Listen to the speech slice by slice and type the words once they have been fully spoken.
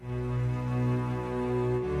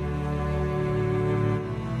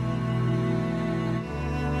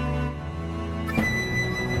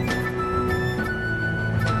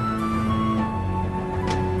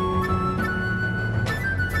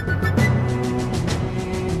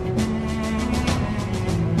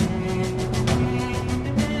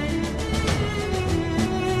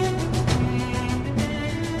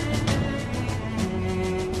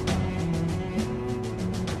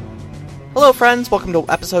Hello friends, welcome to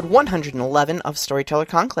episode 111 of Storyteller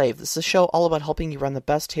Conclave. This is a show all about helping you run the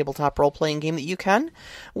best tabletop role-playing game that you can,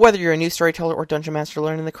 whether you're a new storyteller or dungeon master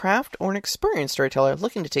learning the craft, or an experienced storyteller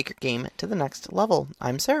looking to take your game to the next level.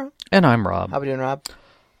 I'm Sarah. And I'm Rob. How are we doing, Rob?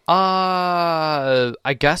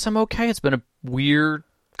 I guess I'm okay. It's been a weird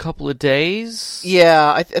couple of days.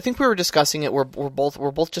 Yeah, I think we were discussing it. We're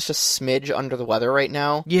both just a smidge under the weather right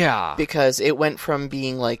now. Yeah. Because it went from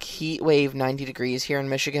being like heat wave 90 degrees here in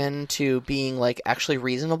Michigan to being like actually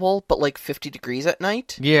reasonable, but like 50 degrees at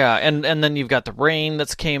night. Yeah, and then you've got the rain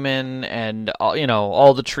that's came in, and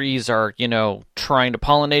all the trees are trying to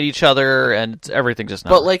pollinate each other, and everything just.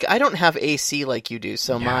 But like I don't have AC like you do,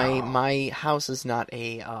 so Yeah. my house is not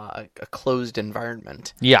a closed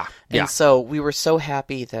environment. Yeah. And so we were so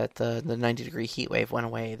happy that the 90-degree heat wave went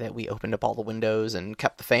away that we opened up all the windows and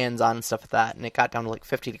kept the fans on and stuff like that, and it got down to like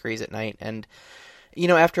 50 degrees at night. And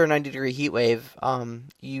after a 90-degree heat wave,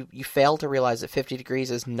 you fail to realize that 50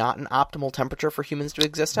 degrees is not an optimal temperature for humans to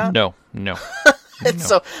exist at. No. And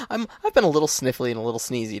so I've been a little sniffly and a little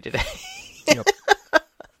sneezy today. Yep.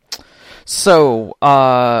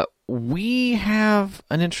 So, we have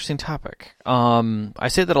an interesting topic. I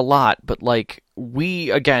say that a lot, but like we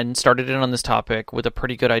again started in on this topic with a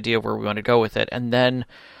pretty good idea of where we want to go with it, and then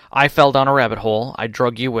I fell down a rabbit hole. I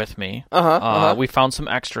drug you with me. We found some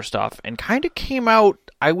extra stuff and kind of came out,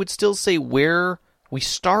 I would still say, where we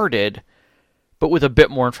started, but with a bit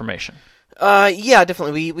more information. Yeah,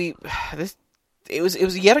 definitely. It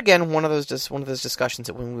was yet again one of those discussions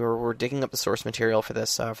that when we were digging up the source material for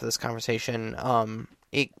this conversation,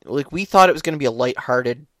 we thought it was going to be a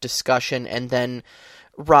lighthearted discussion, and then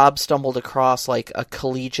Rob stumbled across like a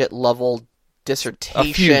collegiate level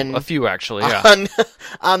dissertation, a few actually, yeah,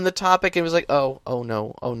 on the topic, and was like, oh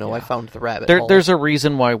no, yeah. I found the rabbit hole. There's a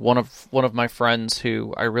reason why one of my friends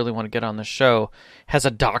who I really want to get on the show has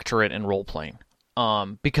a doctorate in role playing.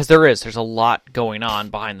 Because there's a lot going on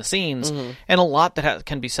behind the scenes, Mm-hmm. and a lot that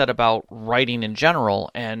can be said about writing in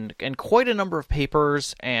general, and quite a number of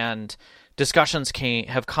papers and discussions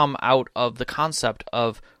have come out of the concept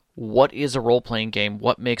of what is a role-playing game,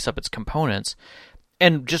 what makes up its components,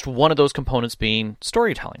 and just one of those components being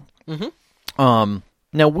storytelling. Mm-hmm.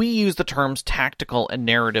 Now, we use the terms tactical and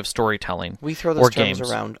narrative storytelling. We throw those terms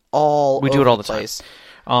games around all We over do it all the the place.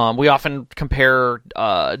 time. We often compare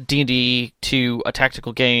D&D to a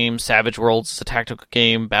tactical game. Savage Worlds is a tactical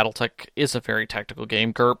game. BattleTech is a very tactical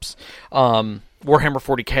game. GURPS. Warhammer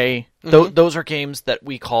 40k. Mm-hmm. Those are games that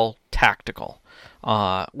we call tactical.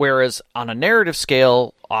 Whereas on a narrative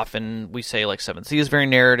scale, often we say like 7th Sea is very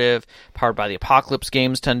narrative. Powered by the Apocalypse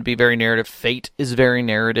games tend to be very narrative. Fate is very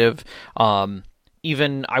narrative.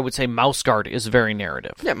 Even, I would say, Mouse Guard is very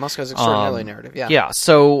narrative. Yeah, Mouse Guard is extraordinarily narrative, yeah. Yeah,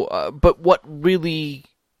 so, but what really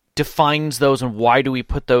defines those, and why do we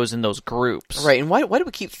put those in those groups? Right, and why do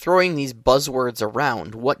we keep throwing these buzzwords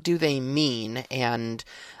around? What do they mean, and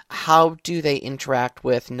how do they interact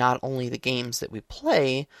with not only the games that we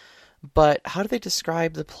play, but how do they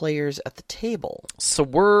describe the players at the table? So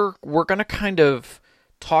we're going to kind of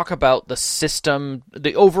talk about the system,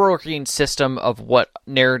 the overarching system of what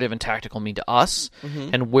narrative and tactical mean to us,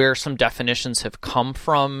 and where some definitions have come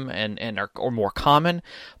from and are more common.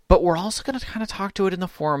 But we're also going to kind of talk to it in the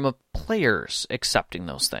form of players accepting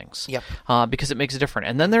those things. Yep. Because it makes it different.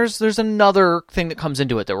 And then there's another thing that comes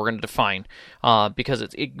into it that we're going to define, because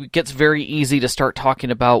it gets very easy to start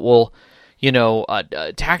talking about, well,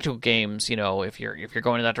 tactical games, if you're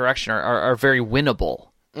going in that direction, are very winnable.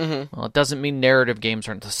 Mm-hmm. Well, it doesn't mean narrative games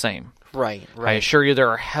aren't the same. Right. I assure you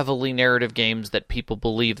there are heavily narrative games that people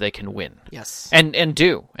believe they can win. Yes. And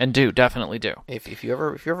definitely do. If you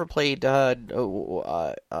ever played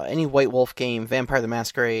any White Wolf game, Vampire the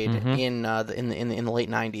Masquerade, in the late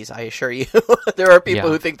 90s, I assure you there are people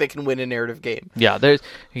who think they can win a narrative game. Yeah,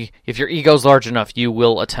 if your ego's large enough, you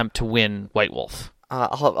will attempt to win White Wolf.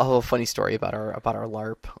 I'll have a funny story about our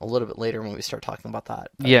LARP a little bit later when we start talking about that.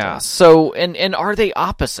 But, yeah. So, and are they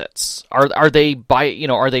opposites? Are they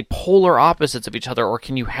are they polar opposites of each other, or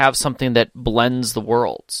can you have something that blends the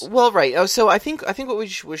worlds? Well, right. So I think what we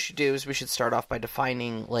should do is we should start off by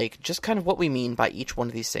defining like just kind of what we mean by each one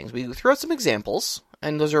of these things. We throw out some examples,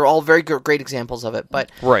 and those are all very great examples of it.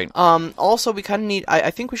 But right. Also we kind of need. I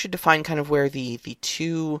think we should define kind of where the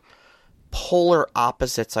two polar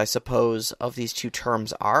opposites, I suppose, of these two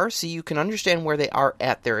terms are, so you can understand where they are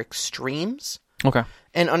at their extremes. Okay.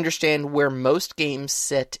 And understand where most games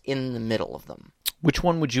sit in the middle of them. Which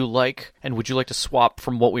one would you like, and would you like to swap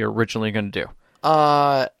from what we were originally going to do?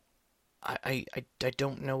 I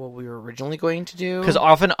don't know what we were originally going to do. Because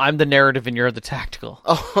often I'm the narrative and you're the tactical.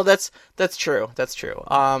 Oh, that's true. That's true.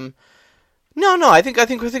 No. I think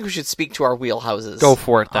we should speak to our wheelhouses. Go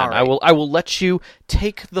for it then. All right. I will let you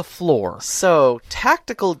take the floor. So,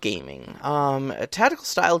 tactical gaming. A tactical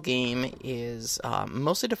style game is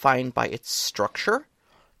mostly defined by its structure,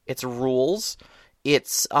 its rules,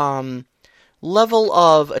 its level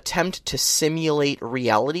of attempt to simulate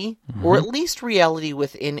reality, or at least reality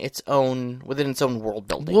within its own world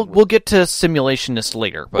building. We'll get to simulationist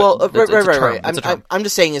later. But right. I'm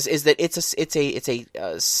just saying is that it's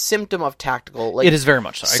a symptom of tactical. Like, it is very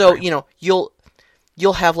much so. So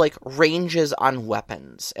you'll have like ranges on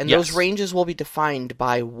weapons, and those ranges will be defined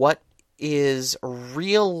by what is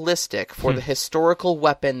realistic for the historical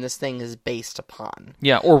weapon this thing is based upon.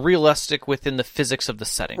 Yeah, or realistic within the physics of the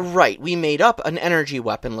setting. Right. We made up an energy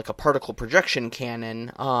weapon, like a particle projection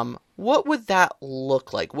cannon. What would that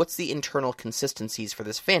look like? What's the internal consistencies for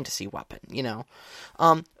this fantasy weapon,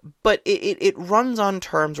 But it runs on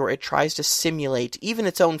terms where it tries to simulate even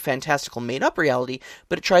its own fantastical made-up reality,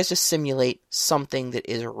 but it tries to simulate something that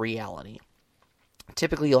is reality.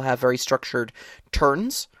 Typically, you'll have very structured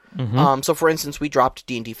turns. So, for instance, we dropped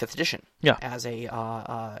D&D 5th edition as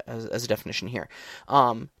a definition here.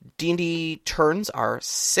 D&D turns are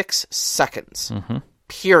 6 seconds,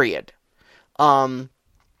 period. A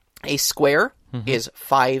square is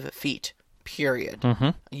 5 feet,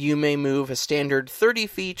 period. You may move a standard 30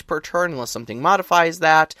 feet per turn unless something modifies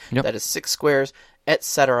that. Yep. That is 6 squares,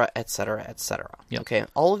 etc., etc., etc. Yep. Okay,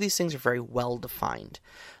 all of these things are very well defined.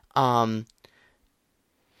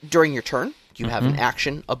 During your turn, you have an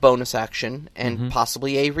action, a bonus action, and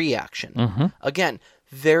possibly a reaction. Again,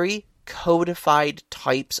 very codified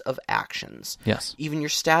types of actions. Yes. Even your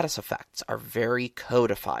status effects are very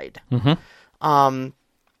codified. And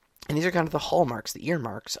these are kind of the hallmarks, the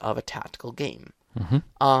earmarks of a tactical game.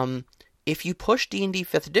 If you push D&D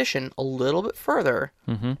 5th edition a little bit further,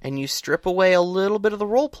 and you strip away a little bit of the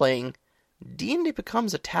role-playing, D&D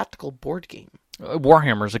becomes a tactical board game.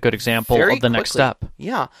 Warhammer is a good example Very of the next step.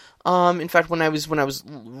 Yeah. In fact, when I was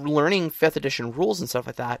learning 5th edition rules and stuff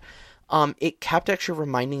like that, it kept actually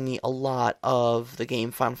reminding me a lot of the game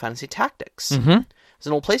Final Fantasy Tactics. It's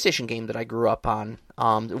an old PlayStation game that I grew up on.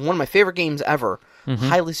 One of my favorite games ever.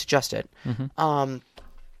 Highly suggest it. But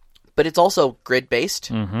it's also grid-based.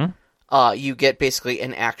 You get basically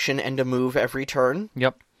an action and a move every turn.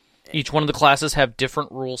 Yep. Each one of the classes have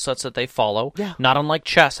different rule sets that they follow. Yeah. Not unlike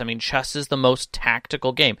chess. I mean, chess is the most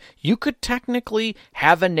tactical game. You could technically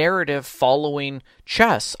have a narrative following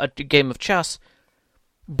chess, a game of chess,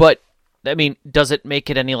 but, I mean, does it make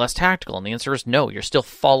it any less tactical? And the answer is no. You're still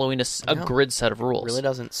following a grid set of rules. It really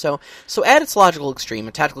doesn't. So at its logical extreme,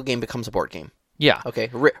 a tactical game becomes a board game. Yeah. Okay.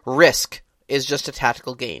 Risk is just a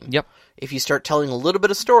tactical game. Yep. If you start telling a little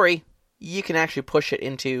bit of story, you can actually push it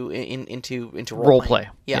into role play.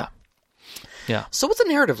 Yeah. Yeah. So what's a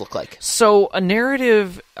narrative look like? So a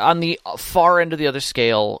narrative on the far end of the other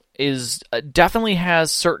scale is definitely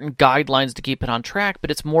has certain guidelines to keep it on track,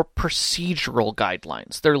 but it's more procedural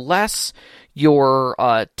guidelines. They're less your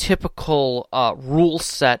typical rule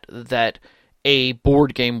set that a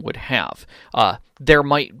board game would have. There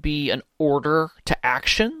might be an order to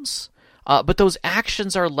actions, but those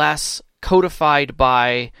actions are less codified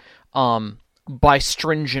by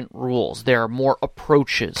stringent rules. There are more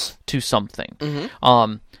approaches to something.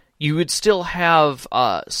 You would still have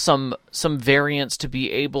some variance to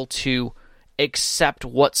be able to accept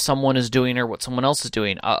what someone is doing or what someone else is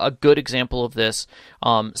doing. A good example of this,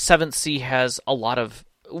 7th Sea has a lot of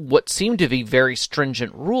what seem to be very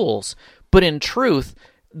stringent rules, but in truth,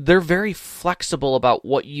 they're very flexible about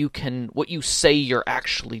what you say you're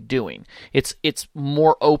actually doing. It's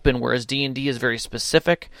more open, whereas D&D is very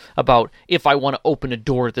specific about, if I want to open a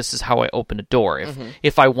door, this is how I open a door.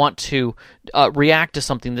 If I want to react to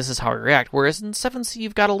something, this is how I react. Whereas in 7th Sea,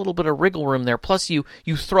 you've got a little bit of wriggle room there. Plus, you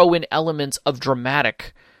throw in elements of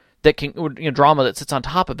dramatic that can drama that sits on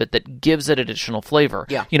top of it that gives it additional flavor.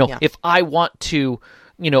 If I want to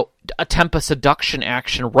attempt a seduction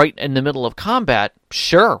action right in the middle of combat,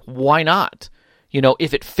 sure, why not?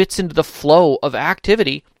 If it fits into the flow of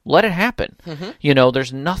activity, let it happen.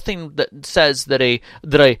 There's nothing that says that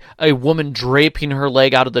a woman draping her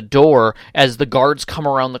leg out of the door as the guards come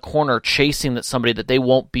around the corner chasing somebody, that they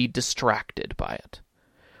won't be distracted by it.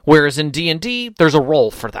 Whereas in D&D, there's a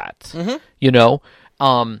role for that.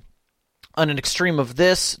 On an extreme of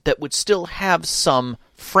this that would still have some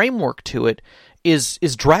framework to it is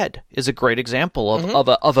Dread is a great example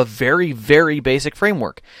of a very, very basic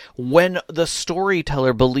framework. When the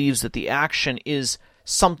storyteller believes that the action is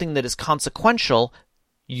something that is consequential,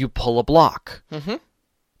 you pull a block.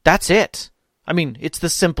 That's it. I mean, it's the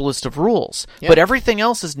simplest of rules, Yeah. but everything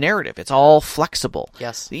else is narrative. It's all flexible.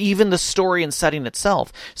 Yes. Even the story and setting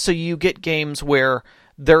itself. So you get games where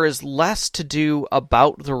there is less to do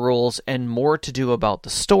about the rules and more to do about the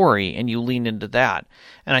story, and you lean into that.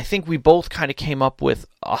 And I think we both kind of came up with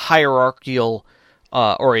a hierarchical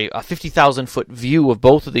or a 50,000-foot view of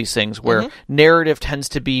both of these things, where narrative tends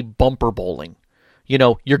to be bumper bowling. You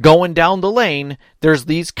know, you're going down the lane, there's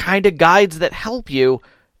these kind of guides that help you.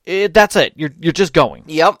 That's it. You're just going.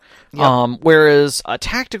 Yep. Whereas a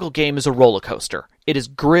tactical game is a roller coaster. It is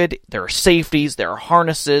grid. There are safeties. There are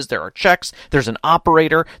harnesses. There are checks. There's an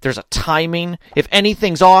operator. There's a timing. If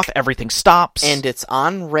anything's off, everything stops. And it's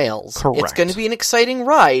on rails. Correct. It's going to be an exciting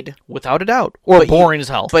ride. Without a doubt. Or But boring as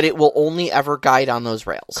hell. But it will only ever guide on those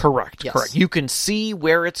rails. Correct. Yes. Correct. You can see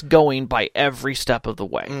where it's going by every step of the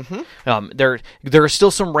way. There is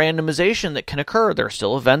still some randomization that can occur. There are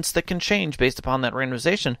still events that can change based upon that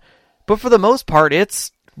randomization. But for the most part,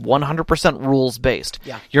 it's 100% rules based.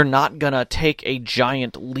 Yeah. You're not going to take a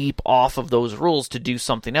giant leap off of those rules to do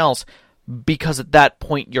something else, because at that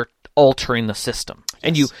point you're altering the system.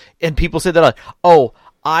 Yes. And people say that, oh,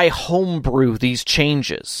 I homebrew these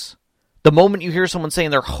changes. The moment you hear someone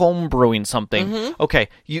saying they're homebrewing something, okay,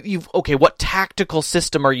 what tactical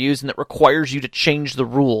system are you using that requires you to change the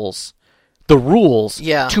rules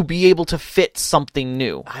Yeah. to be able to fit something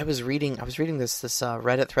new? I was reading this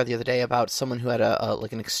Reddit thread the other day about someone who had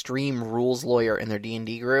an extreme rules lawyer in their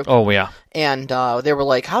D&D group. Oh, yeah. And they were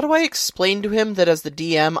like, how do I explain to him that as the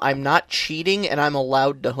DM, I'm not cheating and I'm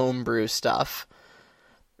allowed to homebrew stuff?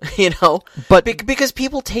 You know? But Because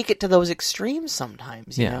people take it to those extremes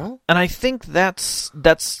sometimes, you know? And I think that's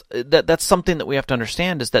something that we have to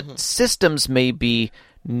understand, is that systems may be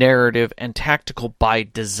narrative and tactical by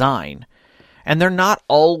design. And they're not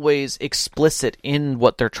always explicit in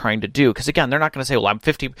what they're trying to do. Because again, they're not going to say, well, I'm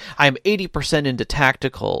 80% into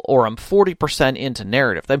tactical, or I'm 40% into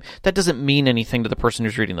narrative. That doesn't mean anything to the person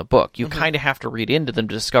who's reading the book. You kind of have to read into them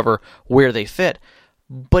to discover where they fit.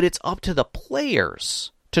 But it's up to the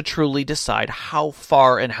players to truly decide how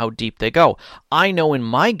far and how deep they go. I know in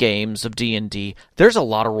my games of D&D, there's a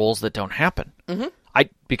lot of rules that don't happen.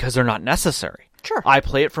 Because they're not necessary. Sure. I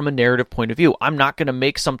play it from a narrative point of view. I'm not going to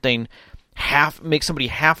make somebody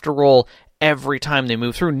have to roll every time they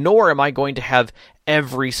move through, nor am I going to have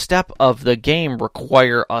every step of the game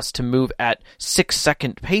require us to move at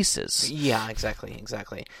 6-second paces. Yeah,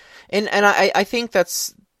 exactly. And I think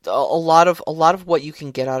that's a lot of what you can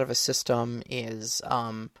get out of a system is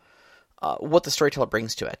what the storyteller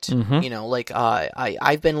brings to it. You know, like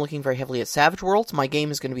I've been looking very heavily at Savage Worlds. My game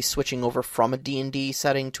is going to be switching over from a D&D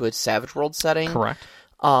setting to a Savage World setting. Correct.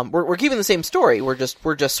 We're keeping the same story. We're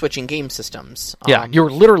just switching game systems. Yeah, you're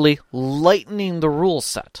literally lightening the rule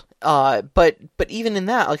set. But even in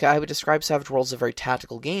that, like, I would describe Savage Worlds as a very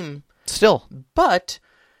tactical game. Still, But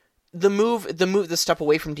the step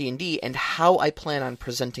away from D&D and how I plan on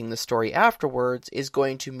presenting the story afterwards is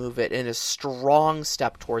going to move it in a strong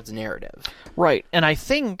step towards narrative. right? And I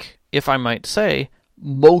think, if I might say,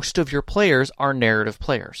 most of your players are narrative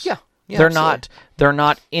players. Yeah, they're absolutely. They're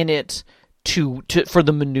not in it for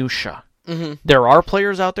the minutia. There are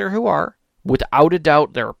players out there who are. Without a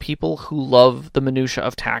doubt, there are people who love the minutia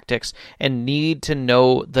of tactics and need to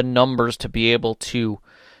know the numbers to be able to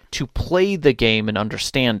play the game and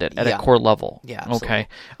understand it at a core level. Yeah, absolutely. Okay.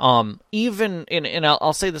 And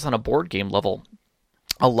I'll say this on a board game level.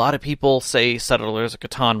 A lot of people say Settlers of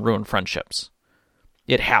Catan ruin friendships.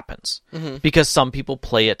 It happens because some people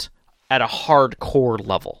play it at a hardcore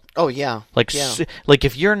level. Oh, yeah. Like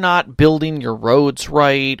if you're not building your roads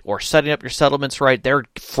right or setting up your settlements right, they're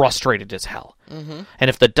frustrated as hell. And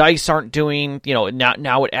if the dice aren't doing,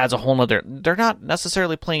 now it adds a whole nother. They're not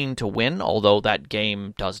necessarily playing to win, although that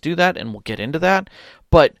game does do that, and we'll get into that.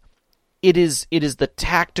 But it is the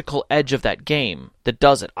tactical edge of that game that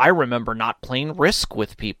does it. I remember not playing Risk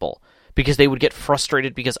with people because they would get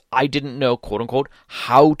frustrated because I didn't know, quote unquote,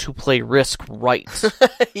 how to play Risk right.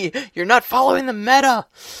 You're not following the meta.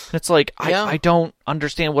 It's like, I don't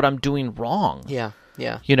understand what I'm doing wrong. Yeah.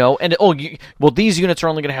 And these units are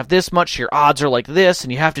only going to have this much, your odds are like this,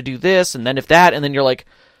 and you have to do this, and then if that, and then you're like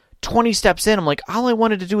 20 steps in, I'm like, all I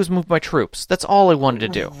wanted to do was move my troops. That's all I wanted to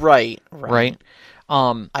do. Right.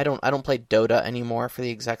 I don't play Dota anymore for the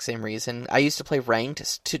exact same reason. I used to play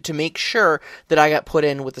ranked to make sure that I got put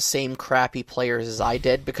in with the same crappy players as I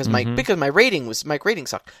did because my rating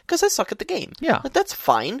sucked because I suck at the game. Yeah, like, that's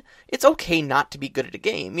fine. It's okay not to be good at a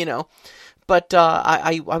game, But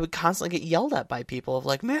I would constantly get yelled at by people of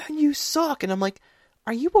like, man, you suck, and I'm like,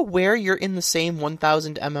 are you aware you're in the same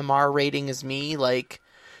 1000 MMR rating as me? Like,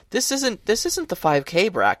 this isn't the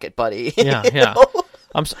 5K bracket, buddy. Yeah, You yeah. know?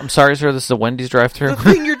 I'm sorry, sir. This is a Wendy's drive-thru. The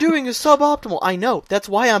thing you're doing is suboptimal. I know. That's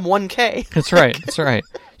why I'm 1K. That's right. That's right.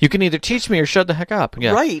 You can either teach me or shut the heck up.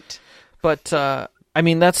 Yeah. Right. But I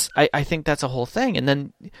mean, I think that's a whole thing, and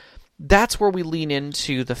then that's where we lean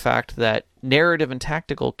into the fact that narrative and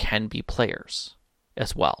tactical can be players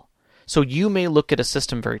as well. So you may look at a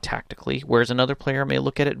system very tactically, whereas another player may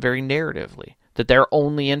look at it very narratively, that they're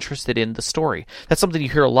only interested in the story. That's something you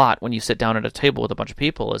hear a lot when you sit down at a table with a bunch of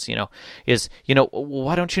people is,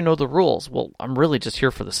 why don't you know the rules? Well, I'm really just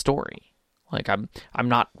here for the story. Like I'm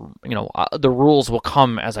not, the rules will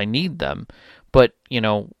come as I need them. But,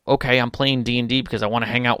 okay, I'm playing D&D because I want to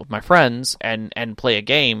hang out with my friends and play a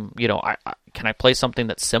game. Can I play something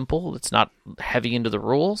that's simple, that's not heavy into the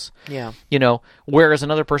rules? Yeah. Whereas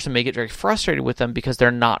another person may get very frustrated with them because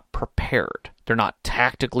they're not prepared. They're not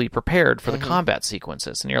tactically prepared for the combat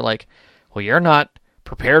sequences. And you're like, well, you're not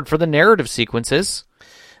prepared for the narrative sequences.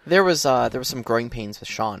 There was some growing pains with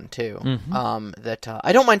Sean too, that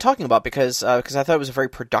I don't mind talking about because I thought it was a very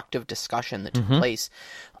productive discussion that took place.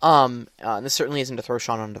 And this certainly isn't to throw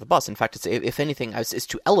Sean under the bus. In fact, it's, if anything, it's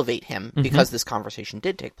to elevate him because this conversation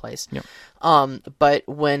did take place. Yep. But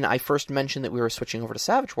when I first mentioned that we were switching over to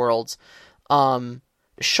Savage Worlds,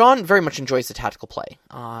 Sean very much enjoys the tactical play.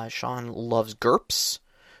 Sean loves GURPS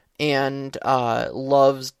and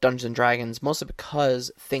loves Dungeons and Dragons mostly because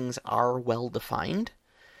things are well defined.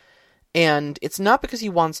 And it's not because he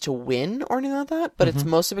wants to win or anything like that, but it's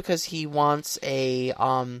mostly because he wants a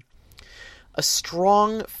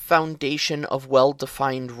strong foundation of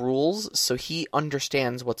well-defined rules so he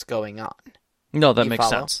understands what's going on. No, that You makes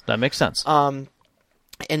follow? sense. That makes sense.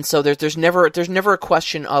 And so there's never a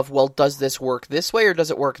question of, well, does this work this way or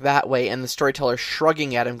does it work that way? And the storyteller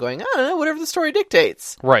shrugging at him going, I don't know, whatever the story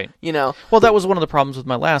dictates. Right. Well, that was one of the problems with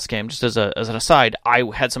my last game. Just as an aside, I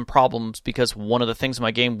had some problems because one of the things in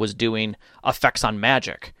my game was doing effects on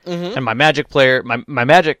magic. And my magic player, my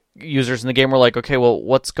magic users in the game were like, okay, well,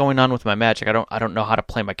 what's going on with my magic? I don't know how to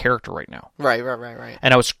play my character right now. Right.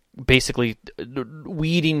 And I was basically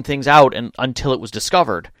weeding things out until it was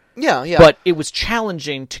discovered. Yeah. But it was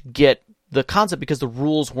challenging to get the concept because the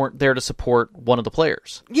rules weren't there to support one of the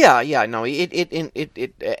players. Yeah. No,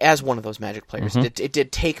 it as one of those Magic players, it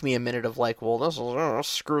did take me a minute of like, well, this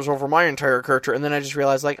screws over my entire character, and then I just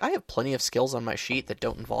realized like I have plenty of skills on my sheet that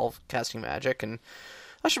don't involve casting magic, and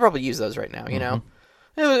I should probably use those right now.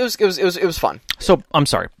 It was fun. So I'm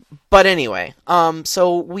sorry, but anyway,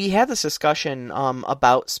 so we had this discussion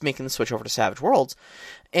about making the switch over to Savage Worlds.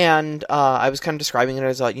 And I was kind of describing it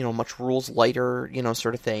as a much rules lighter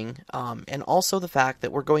sort of thing, and also the fact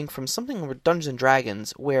that we're going from something with Dungeons and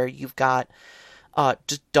Dragons where you've got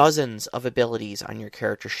just dozens of abilities on your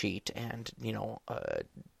character sheet and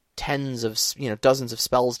dozens of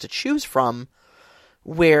spells to choose from,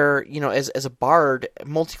 where as a bard,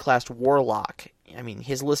 multi-classed warlock, I mean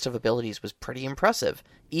his list of abilities was pretty impressive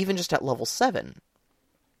even just at level 7,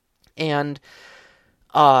 and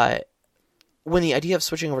when the idea of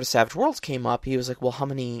switching over to Savage Worlds came up, he was like, well, how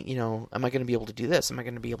many, am I going to be able to do this? Am I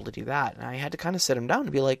going to be able to do that? And I had to kind of sit him down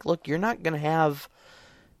and be like, look, you're not going to have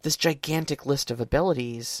this gigantic list of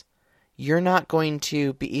abilities. You're not going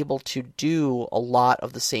to be able to do a lot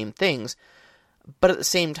of the same things. But at the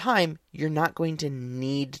same time, you're not going to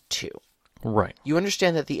need to. Right. You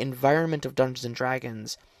understand that the environment of Dungeons and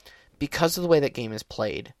Dragons, because of the way that game is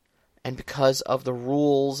played, and because of the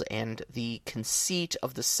rules and the conceit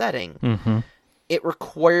of the setting, it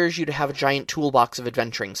requires you to have a giant toolbox of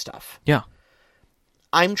adventuring stuff. Yeah.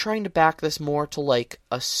 I'm trying to back this more to like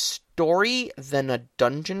a story than a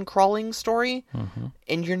dungeon crawling story,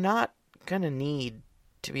 and you're not going to need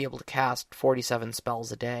to be able to cast 47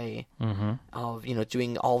 spells a day of,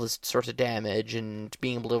 doing all this sorts of damage and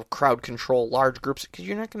being able to crowd control large groups, because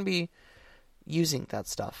you're not going to be using that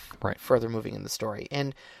stuff further moving in the story.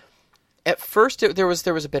 And at first, there was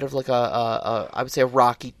a bit of like I would say a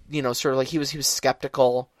rocky, sort of like he was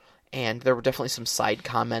skeptical, and there were definitely some side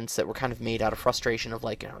comments that were kind of made out of frustration of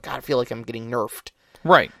like, God, I feel like I'm getting nerfed.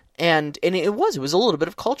 Right. And it was a little bit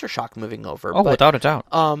of culture shock moving over. Oh, without a doubt.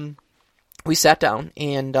 We sat down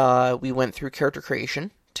and we went through character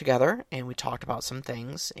creation together, and we talked about some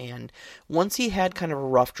things. And once he had kind of a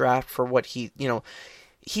rough draft for what he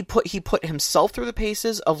put himself through the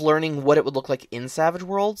paces of learning what it would look like in Savage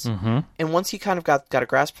Worlds. And once he kind of got a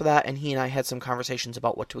grasp for that, and he and I had some conversations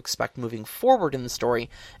about what to expect moving forward in the story,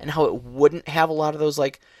 and how it wouldn't have a lot of those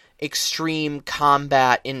like extreme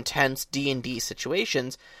combat, intense D&D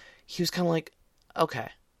situations, he was kind of like, okay,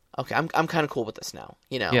 I'm kind of cool with this now,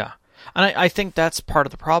 Yeah. And I think that's part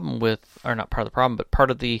of the problem with, or not part of the problem, but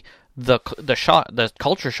part of the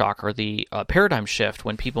culture shock or the paradigm shift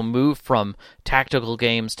when people move from tactical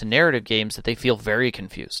games to narrative games, that they feel very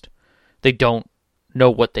confused. They don't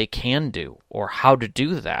know what they can do or how to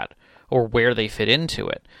do that or where they fit into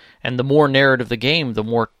it. And the more narrative the game, the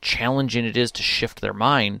more challenging it is to shift their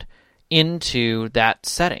mind into that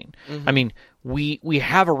setting. Mm-hmm. I mean, we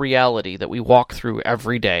have a reality that we walk through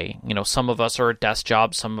every day. You know, some of us are at desk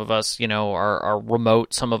jobs, some of us, you know, are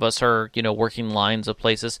remote, some of us are, you know, working lines of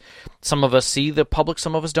places. Some of us see the public,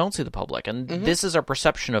 some of us don't see the public. And this is our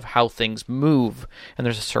perception of how things move, and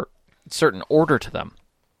there's a certain order to them.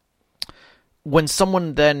 When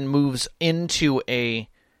someone then moves into a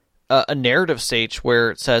narrative stage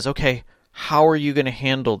where it says, okay, how are you going to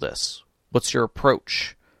handle this? What's your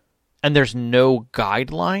approach? And there's no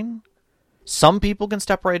guideline. Some people can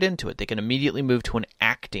step right into it. They can immediately move to an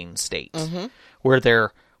acting state where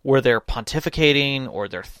they're pontificating, or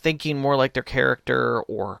they're thinking more like their character,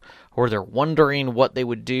 or they're wondering what they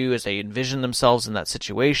would do as they envision themselves in that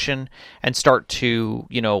situation, and start to,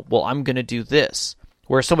 you know, well, I'm going to do this.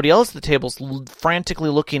 Where somebody else at the table's frantically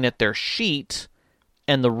looking at their sheet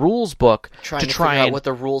and the rules book trying to try figure and out what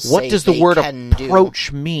the rules what say does the they word can approach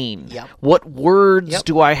do. mean? Yep. What words Yep.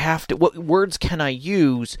 do I have to? What words can I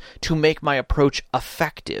use to make my approach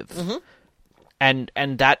effective? And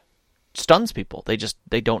that stuns people. They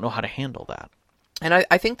don't know how to handle that. And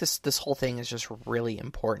I think this whole thing is just really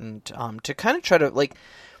important to kind of try to like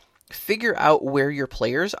figure out where your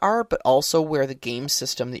players are, but also where the game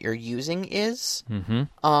system that you're using is.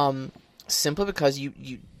 Simply because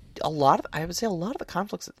I would say a lot of the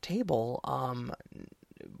conflicts at the table,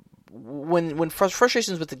 when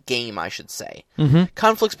frustrations with the game, I should say,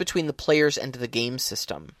 conflicts between the players and the game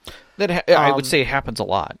system. I would say it happens a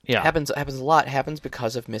lot. Yeah, happens a lot. Happens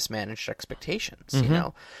because of mismanaged expectations. You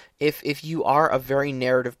know, if you are a very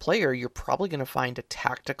narrative player, you're probably going to find a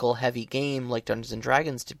tactical heavy game like Dungeons and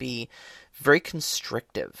Dragons to be very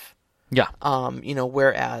constrictive. Yeah. You know,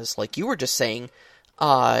 whereas like you were just saying,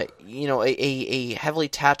 you know, a heavily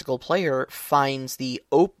tactical player finds the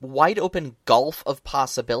wide open gulf of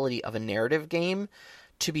possibility of a narrative game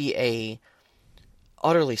to be a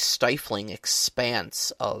utterly stifling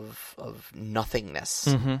expanse of nothingness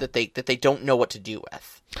that they don't know what to do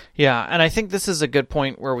with. Yeah, and I think this is a good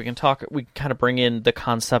point where we kind of bring in the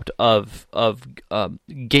concept of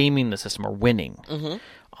gaming the system or winning.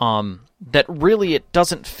 That really it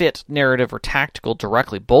doesn't fit narrative or tactical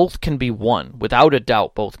directly. Both can be won. Without a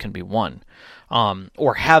doubt, both can be won.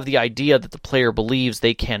 Or have the idea that the player believes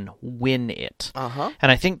they can win it. And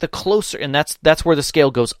I think the closer, and that's where the scale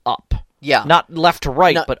goes up. Yeah. Not left to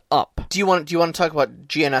right, but up. Do you want to talk about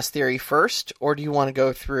GNS theory first, or do you want to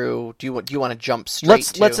go through? Do you want to jump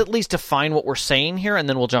straight? Let's at least define what we're saying here, and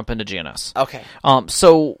then we'll jump into GNS. Okay.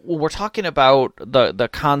 So when we're talking about the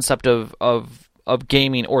concept of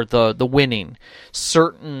gaming or the winning,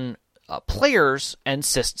 certain players and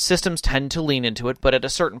systems tend to lean into it, but at a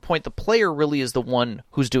certain point, the player really is the one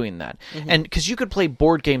who's doing that. And because you could play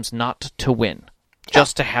board games not to win.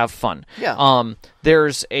 Just to have fun. Yeah.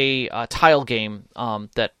 There's a tile game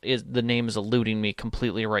that is, the name is eluding me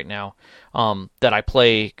completely right now, that I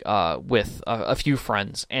play with a few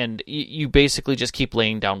friends, and you basically just keep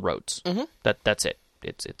laying down roads. That's it.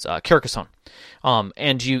 It's Carcassonne.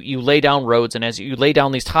 And you lay down roads, and as you lay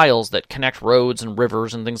down these tiles that connect roads and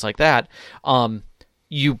rivers and things like that,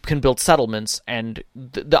 you can build settlements, and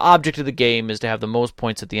the object of the game is to have the most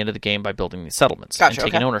points at the end of the game by building these settlements and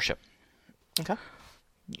taking ownership. Okay.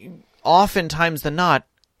 Oftentimes than not,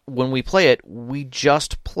 when we play it, we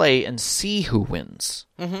just play and see who wins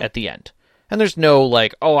at the end. And there's no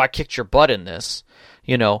like, oh, I kicked your butt in this,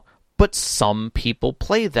 you know. But some people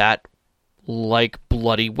play that like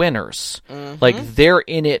bloody winners. Like they're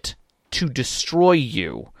in it to destroy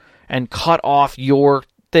you and cut off your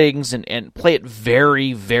things and play it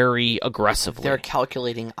very, very aggressively. They're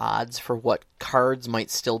calculating odds for what cards might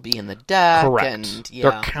still be in the deck. Correct. And,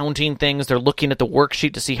 They're counting things. They're looking at the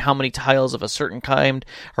worksheet to see how many tiles of a certain kind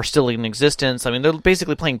are still in existence. I mean, they're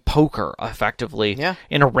basically playing poker, effectively,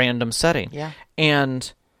 in a random setting. Yeah.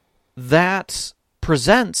 And that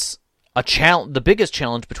presents a challenge. The biggest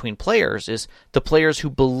challenge between players is the players who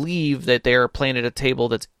believe that they are playing at a table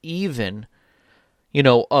that's even, you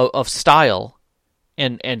know, of style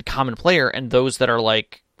and common player, and those that are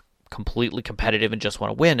like completely competitive and just want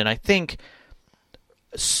to win. And I think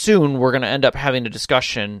soon we're going to end up having a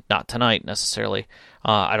discussion, not tonight necessarily,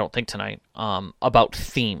 I don't think tonight, about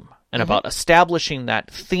theme and about establishing that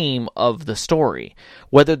theme of the story.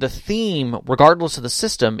 Whether the theme, regardless of the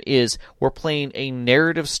system, is we're playing a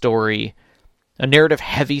narrative story a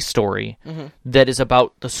narrative-heavy story that is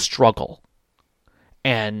about the struggle.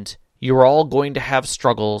 And you're all going to have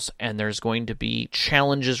struggles, and there's going to be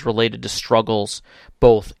challenges related to struggles,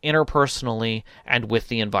 both interpersonally and with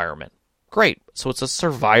the environment. Great. So it's a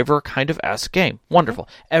Survivor kind of esque game. Wonderful.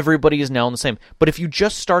 Everybody is now in the same. But if you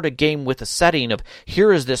just start a game with a setting of,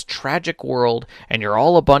 here is this tragic world, and you're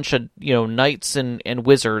all a bunch of, knights and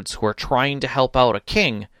wizards who are trying to help out a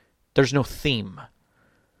king, there's no theme.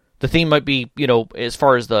 The theme might be, as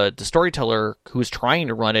far as the storyteller who's trying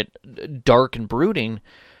to run it, dark and brooding,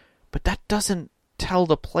 but that doesn't tell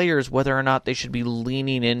the players whether or not they should be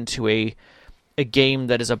leaning into a game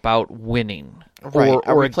that is about winning. Right.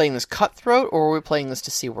 Are we playing this cutthroat, or are we playing this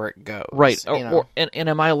to see where it goes? Right. And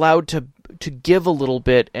am I allowed to give a little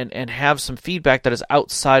bit and have some feedback that is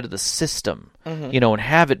outside of the system, and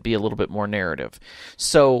have it be a little bit more narrative?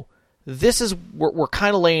 So this is, we're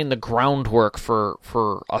kind of laying the groundwork for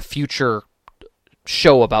a future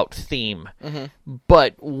show about theme.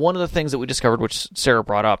 But one of the things that we discovered, which Sarah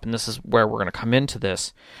brought up, and this is where we're going to come into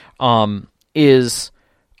this, is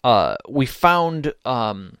we found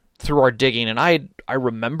through our digging, and I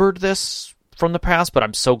remembered this from the past, but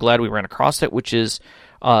I'm so glad we ran across it, which is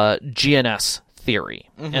GNS theory.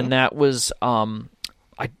 And that was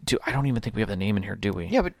I don't even think we have the name in here, do we?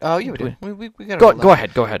 Yeah, but we do. We got Go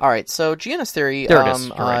ahead. All right, so GNS theory. There it is.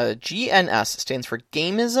 You're right. GNS stands for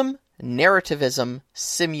Gamism, Narrativism,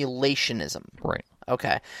 Simulationism. Right.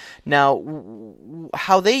 Okay. Now,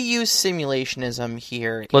 how they use simulationism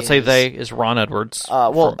here Let's say they is Ron Edwards.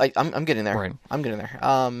 I'm getting there. Right. I'm getting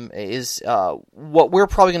there. Is what we're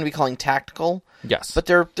probably going to be calling tactical. Yes. But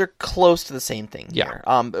they're close to the same thing Yeah.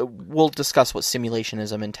 here. We'll discuss what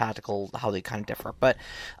simulationism and tactical, how they kind of differ. But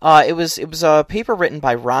it was a paper written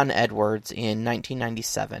by Ron Edwards in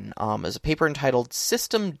 1997. It was a paper entitled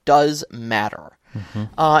 "System Does Matter."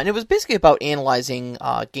 And it was basically about analyzing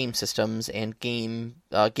game systems and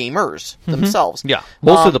gamers themselves. Yeah,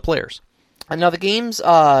 most of the players. And now the games,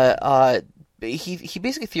 he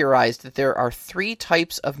basically theorized that there are 3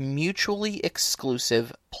 types of mutually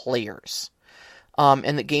exclusive players.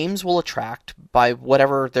 And that games will attract, by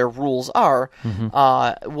whatever their rules are,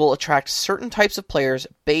 will attract certain types of players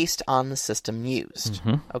based on the system used.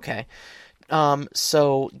 Okay.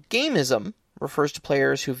 So gamism refers to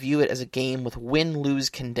players who view it as a game with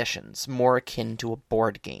win-lose conditions, more akin to a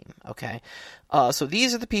board game. Okay. So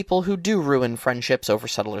these are the people who do ruin friendships over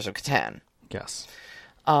Settlers of Catan. Yes.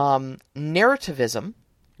 Narrativism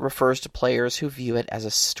refers to players who view it as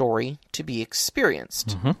a story to be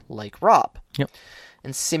experienced, like Rob. Yep.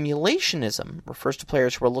 And simulationism refers to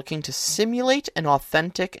players who are looking to simulate an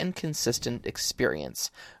authentic and consistent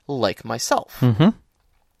experience, like myself.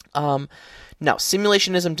 Now,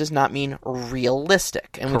 simulationism does not mean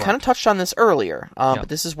realistic, and we kind of touched on this earlier, but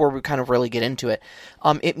this is where we kind of really get into it.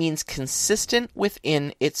 It means consistent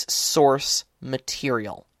within its source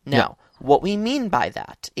material. Now, what we mean by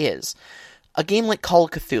that is a game like Call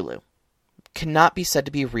of Cthulhu cannot be said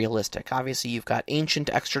to be realistic. Obviously, you've got ancient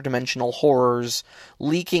extra-dimensional horrors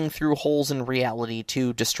leaking through holes in reality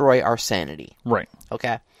to destroy our sanity. Right.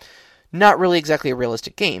 Okay? Not really exactly a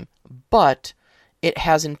realistic game, but it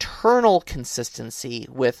has internal consistency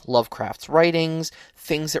with Lovecraft's writings,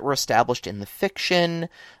 things that were established in the fiction,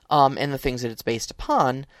 and the things that it's based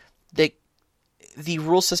upon. The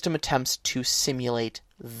rule system attempts to simulate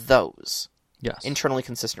those. Yes. Internally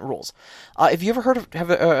consistent rules. Have you ever heard of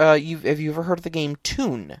have you ever heard of the game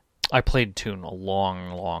Toon? I played Toon a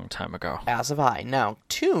long, long time ago. As have I. Now,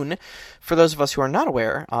 Toon, for those of us who are not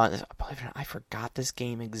aware, believe it or not, I forgot this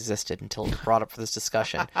game existed until it was brought up for this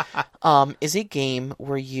discussion, is a game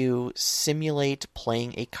where you simulate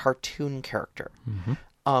playing a cartoon character.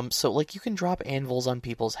 So, like, you can drop anvils on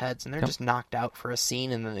people's heads, and they're just knocked out for a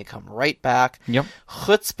scene, and then they come right back. Yep.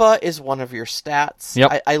 Chutzpah is one of your stats.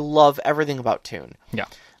 Yep. I love everything about Toon. Yeah.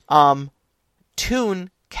 Toon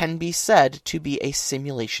can be said to be a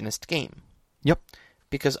simulationist game. Yep.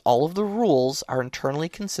 Because all of the rules are internally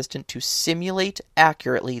consistent to simulate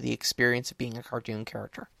accurately the experience of being a cartoon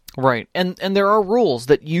character. Right. And there are rules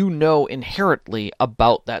that you know inherently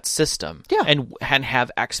about that system and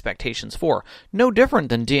have expectations for. No different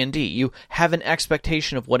than D&D. You have an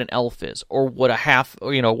expectation of what an elf is, or what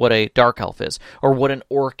what a dark elf is, or what an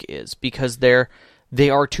orc is, because they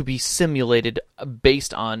are to be simulated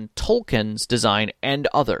based on Tolkien's design and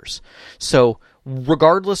others. So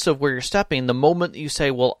regardless of where you're stepping, the moment that you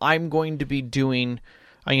say, well, I'm going to be doing,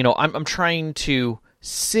 I'm trying to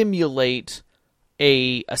simulate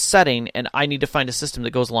a setting and I need to find a system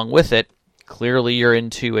that goes along with it, clearly you're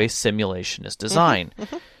into a simulationist design.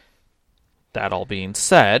 That all being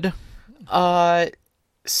said...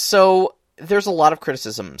 So there's a lot of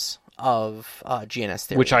criticisms of GNS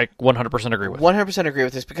theory, which I 100% agree with. 100% agree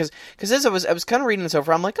with this because as I was kind of reading this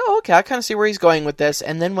over, I'm like, oh, okay, I kind of see where he's going with this.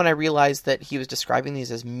 And then when I realized that he was describing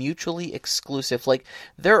these as mutually exclusive, like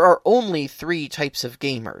there are only 3 types of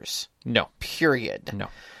gamers. No. Period. No.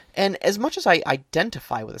 And as much as I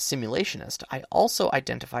identify with a simulationist, I also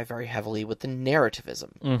identify very heavily with the narrativism.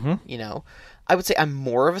 Mm-hmm. You know, I would say I'm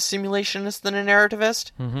more of a simulationist than a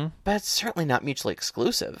narrativist, Mm-hmm. but it's certainly not mutually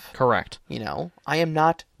exclusive. Correct. You know, I am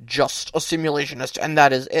not just a simulationist, and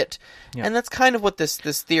that is it. Yeah. And that's kind of what this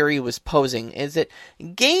theory was posing, is that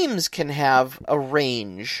games can have a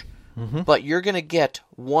range, Mm-hmm. but you're going to get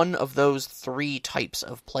one of those 3 types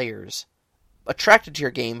of players attracted to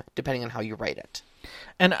your game, depending on how you write it.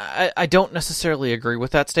 And I don't necessarily agree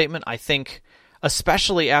with that statement. I think,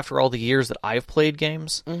 especially after all the years that I've played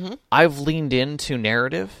games, Mm-hmm. I've leaned into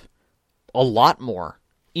narrative a lot more,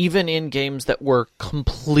 even in games that were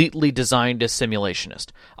completely designed as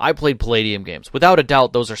simulationist. I played Palladium games. Without a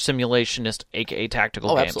doubt, those are simulationist, aka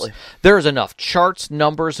tactical games. Absolutely. There's enough charts,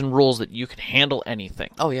 numbers, and rules that you can handle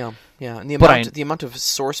anything. Oh yeah, yeah, and But the amount of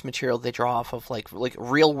source material they draw off of like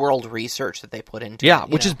real world research that they put into Yeah, it,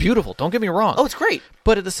 which is beautiful. Don't get me wrong. oh, it's great.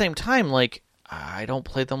 But at the same time, like, I don't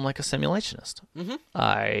play them like a simulationist. Mm-hmm.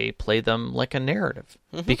 I play them like a narrative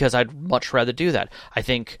because I'd much rather do that. I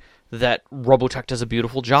think that Robotech does a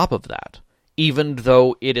beautiful job of that, even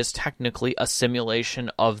though it is technically a simulation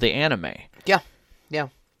of the anime. Yeah, yeah.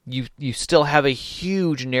 You still have a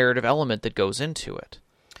huge narrative element that goes into it.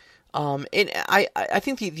 And I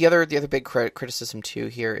think the other big criticism too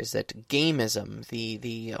here is that gameism,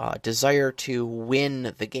 the desire to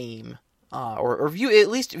win the game, or view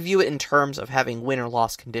it in terms of having win or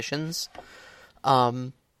loss conditions,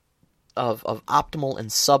 of optimal and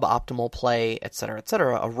suboptimal play, etc.,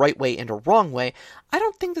 a right way and a wrong way. I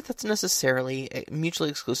don't think that that's necessarily mutually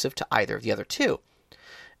exclusive to either of the other two,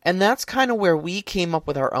 and that's kind of where we came up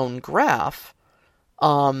with our own graph.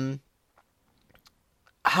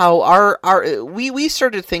 How we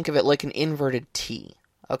started to think of it like an inverted T.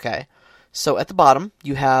 Okay, so at the bottom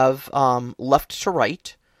you have left to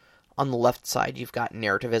right. On the left side you've got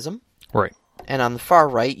narrativism, Right. and on the far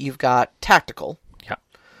right you've got tactical. Yeah.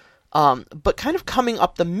 But kind of coming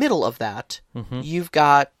up the middle of that, you've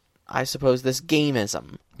got, I suppose, this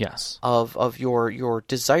gameism Yes. of your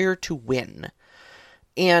desire to win,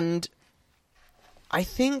 and I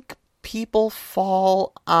think people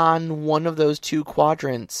fall on one of those 2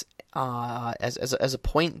 quadrants as a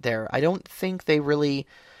point there. I don't think they really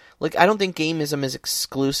I don't think gameism is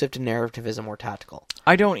exclusive to narrativism or tactical.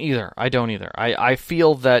 I don't either. I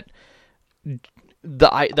feel that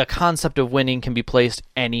the concept of winning can be placed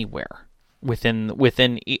anywhere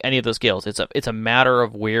within any of those scales. It's a matter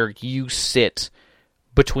of where you sit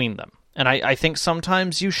between them. And I think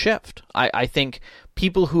sometimes you shift. I think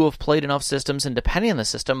people who have played enough systems and depending on the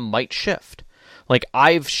system might shift. Like,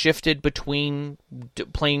 I've shifted between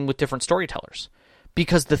playing with different storytellers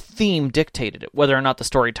because the theme dictated it. Whether or not the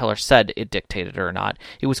storyteller said it dictated it or not,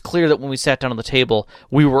 it was clear that when we sat down on the table,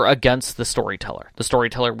 we were against the storyteller. The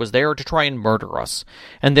storyteller was there to try and murder us.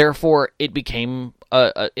 And therefore, it became,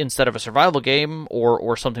 instead of a survival game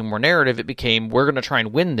or something more narrative, it became, we're going to try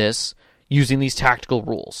and win this using these tactical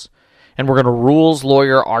rules. And we're going to rules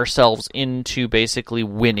lawyer ourselves into basically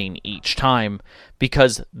winning each time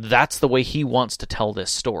because that's the way he wants to tell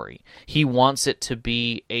this story. He wants it to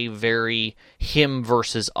be a very him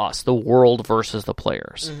versus us, the world versus the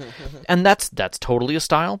players. And that's totally a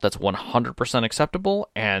style. That's 100% acceptable,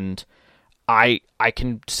 and I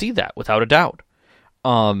can see that without a doubt.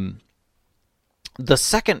 The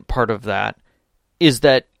second part of that is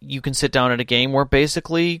that you can sit down at a game where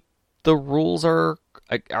basically the rules are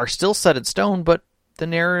still set in stone, but the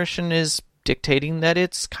narration is dictating that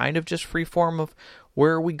it's kind of just free form of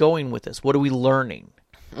where are we going with this? What are we learning?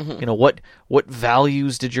 You know, what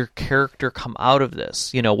values did your character come out of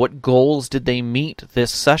this? You know, what goals did they meet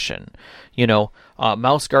this session? You know,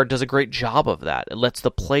 Mouse Guard does a great job of that. It lets the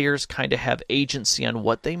players kind of have agency on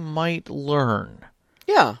what they might learn.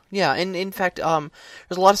 Yeah, and in fact,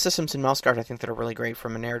 there's a lot of systems in Mouse Guard I think that are really great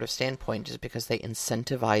from a narrative standpoint just because they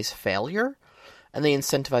incentivize failure. And they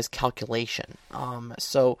incentivize calculation.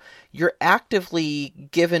 So you're actively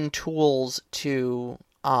given tools to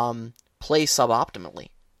play suboptimally,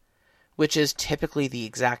 which is typically the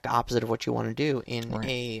exact opposite of what you want to do in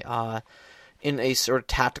a sort of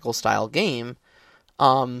tactical style game.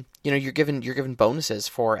 You're given bonuses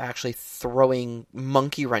for actually throwing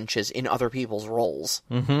monkey wrenches in other people's roles.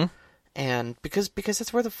 Mm-hmm. And because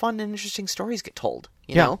that's where the fun and interesting stories get told,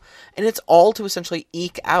 you know? And it's all to essentially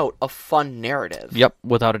eke out a fun narrative. Yep,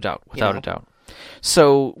 without a doubt.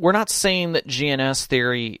 So we're not saying that GNS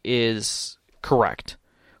theory is correct.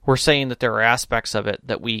 We're saying that there are aspects of it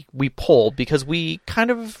that we pulled because we kind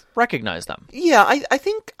of recognize them. Yeah, I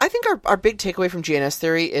think our big takeaway from GNS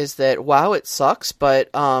theory is that wow, it sucks, but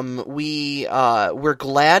we're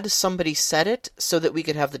glad somebody said it so that we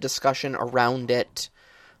could have the discussion around it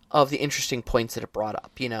of the interesting points that it brought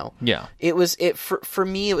up, you know. Yeah. For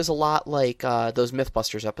me it was a lot like those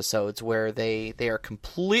Mythbusters episodes where they are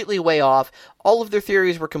completely way off. All of their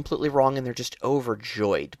theories were completely wrong and they're just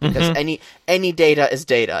overjoyed because any data is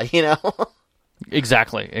data, you know.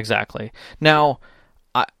 Exactly. Now,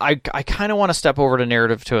 I kind of want to step over to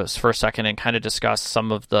narrative to us for a second and kind of discuss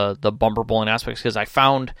some of the bumper bowling aspects because I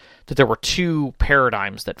found that there were two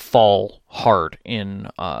paradigms that fall hard in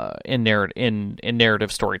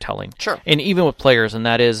narrative storytelling. Sure. And even with players, and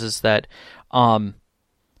that is that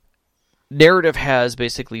narrative has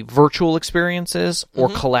basically virtual experiences or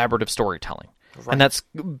collaborative storytelling. Right. And that's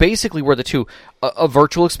basically where the two... A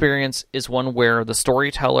virtual experience is one where the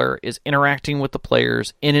storyteller is interacting with the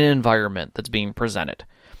players in an environment that's being presented.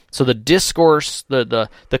 So the discourse, the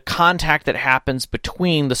contact that happens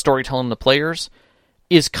between the storyteller and the players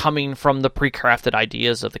is coming from the pre-crafted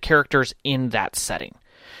ideas of the characters in that setting.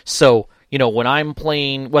 So, you know, when I'm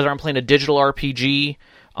playing... Whether I'm playing a digital RPG,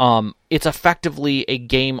 it's effectively a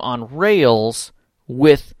game on rails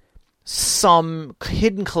with some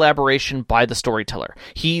hidden collaboration by the storyteller.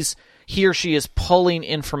 He or she is pulling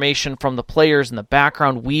information from the players in the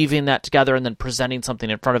background, weaving that together, and then presenting something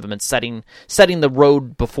in front of them and setting the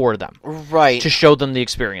road before them, right, to show them the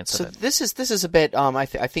experience of it. So this is a bit. I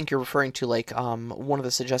think you're referring to like one of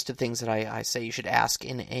the suggested things that I say you should ask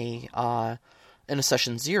in a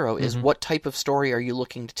session 0 is what type of story are you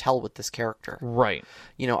looking to tell with this character? Right.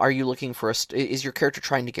 You know, are you looking for is your character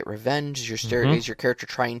trying to get revenge? Is your character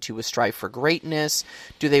trying to strive for greatness?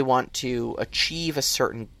 Do they want to achieve a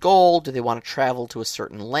certain goal? Do they want to travel to a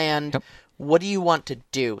certain land? Yep. What do you want to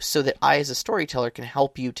do so that I, as a storyteller, can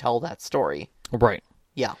help you tell that story? Right.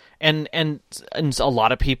 Yeah. And a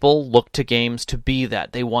lot of people look to games to be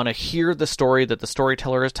that. They want to hear the story that the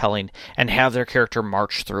storyteller is telling and have their character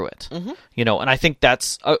march through it. You know, and I think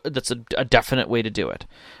that's a definite way to do it.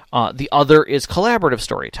 The other is collaborative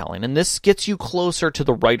storytelling, and this gets you closer to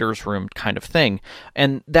the writer's room kind of thing.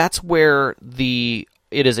 And that's where it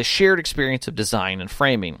is a shared experience of design and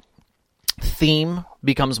framing. Theme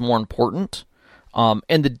becomes more important, and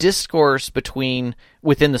the discourse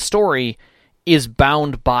within the story is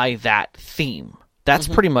bound by that theme. That's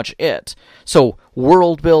pretty much it. So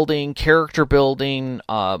world building, character building,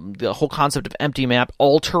 the whole concept of empty map,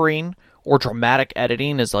 altering or dramatic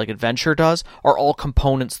editing, as like Adventure does, are all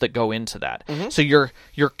components that go into that. So your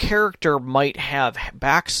character might have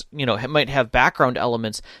background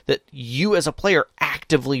elements that you as a player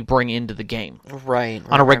actively bring into the game, right,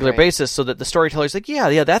 on a regular basis, so that the storyteller's like,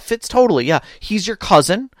 yeah, that fits totally. Yeah, he's your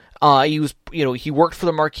cousin. He worked for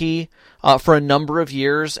the Marquis for a number of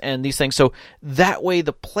years, and these things. So that way,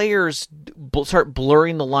 the players start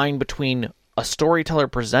blurring the line between a storyteller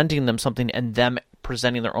presenting them something and them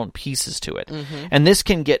presenting their own pieces to it. And this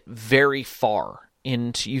can get very far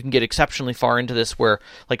into. You can get exceptionally far into this, where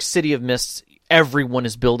like City of Mists, everyone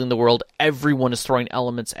is building the world, everyone is throwing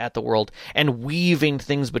elements at the world and weaving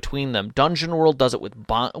things between them. Dungeon World does it with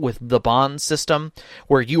the bond system,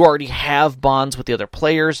 where you already have bonds with the other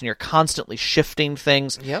players and you're constantly shifting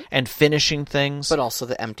things and finishing things. But also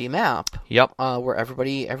the empty map. Yep. Where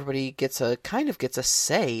everybody gets a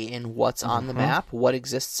say in what's on the map, what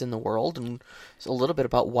exists in the world, and a little bit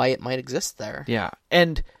about why it might exist there. Yeah.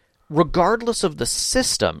 And regardless of the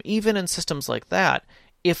system, even in systems like that,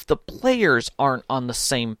 if the players aren't on the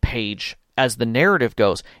same page as the narrative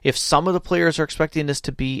goes, if some of the players are expecting this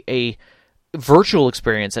to be a virtual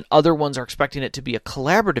experience and other ones are expecting it to be a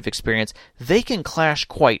collaborative experience, they can clash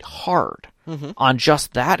quite hard on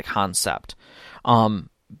just that concept.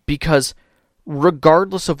 Because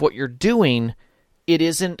regardless of what you're doing, it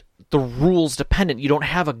isn't the rules dependent. You don't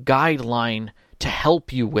have a guideline to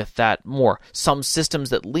help you with that more. Some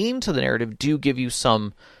systems that lean to the narrative do give you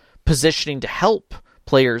some positioning to help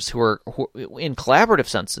players who are in collaborative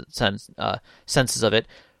senses of it,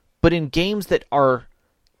 but in games that are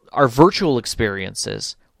virtual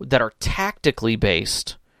experiences that are tactically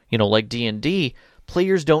based, like D&D,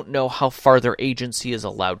 players don't know how far their agency is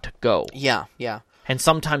allowed to go. Yeah. And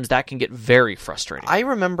sometimes that can get very frustrating. I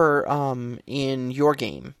remember in your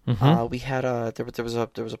game, we had there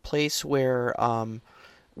was a place where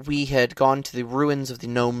we had gone to the ruins of the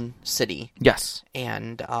Gnome City. Yes.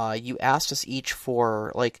 And you asked us each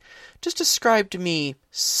for, just describe to me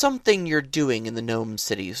something you're doing in the Gnome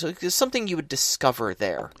City. So something you would discover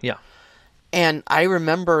there. Yeah. And I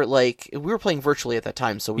remember, like, we were playing virtually at that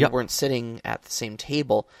time, so we Yep. weren't sitting at the same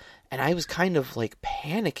table, and I was kind of, like,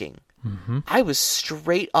 panicking. Mm-hmm. I was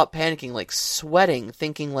straight up panicking, like, sweating,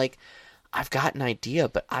 thinking, like, I've got an idea,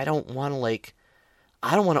 but I don't want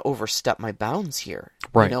to overstep my bounds here.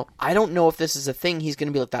 Right. You know, I don't know if this is a thing. He's going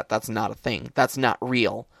to be like, that's not a thing. That's not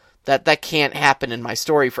real. That can't happen in my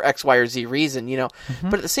story for X, Y, or Z reason, you know. Mm-hmm.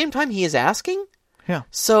 But at the same time, he is asking. Yeah.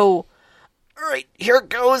 So, all right, here it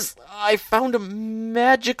goes. I found a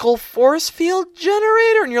magical force field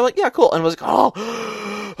generator. And you're like, yeah, cool. And I was like,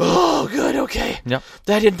 oh, good, okay. Yep.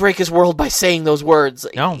 That didn't break his world by saying those words.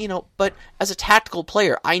 No. You know, but as a tactical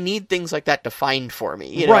player, I need things like that defined for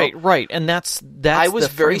me. You know? Right. And that's I was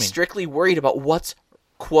the very framing. strictly worried about what's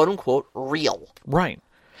quote-unquote real. Right.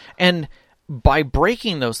 And by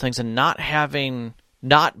breaking those things and not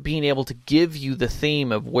being able to give you the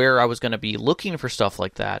theme of where I was going to be looking for stuff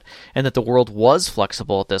like that, and that the world was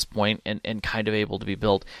flexible at this point and kind of able to be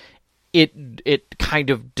built, it kind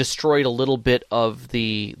of destroyed a little bit of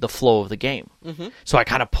the flow of the game. Mm-hmm. So I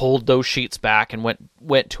kind of pulled those sheets back and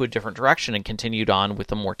went to a different direction and continued on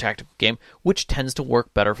with a more tactical game, which tends to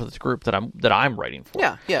work better for the group that I'm writing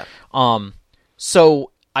for. Yeah.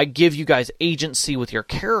 So I give you guys agency with your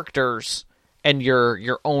characters and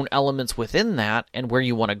your own elements within that and where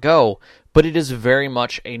you want to go, but it is very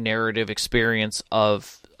much a narrative experience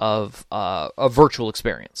of a virtual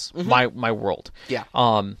experience. Mm-hmm. My world. Yeah.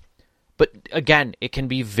 But again, it can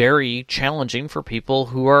be very challenging for people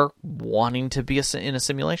who are wanting to be in a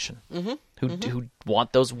simulation, Mm-hmm. who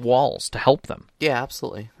want those walls to help them. Yeah,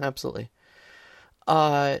 absolutely.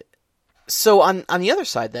 So on the other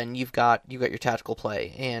side, then you've got your tactical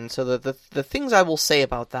play, and so the things I will say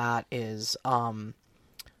about that is,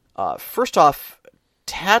 first off,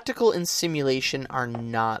 tactical and simulation are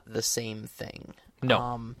not the same thing.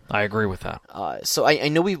 No, I agree with that. So I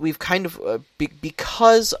know we've kind of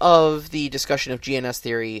because of the discussion of GNS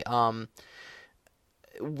theory,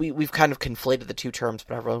 we've kind of conflated the two terms,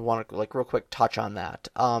 but I really want to like real quick touch on that.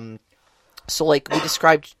 So like we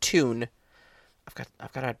described Toon.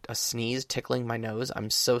 I've got a sneeze tickling my nose. I'm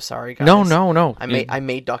so sorry, guys. No. I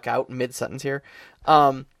may duck out mid sentence here.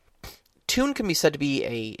 Toon can be said to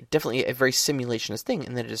be definitely a very simulationist thing,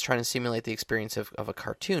 in that it is trying to simulate the experience of a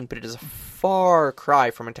cartoon, but it is a far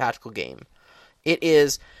cry from a tactical game. It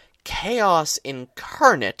is chaos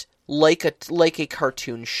incarnate, like a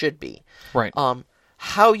cartoon should be. Right.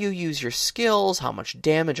 How you use your skills, how much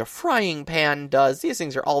damage a frying pan does, these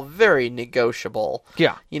things are all very negotiable.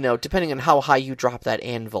 Yeah. You know, depending on how high you drop that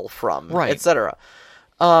anvil from, right, etc.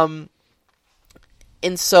 And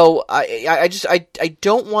so I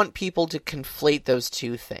don't want people to conflate those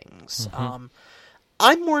two things. Mm-hmm.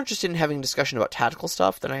 I'm more interested in having a discussion about tactical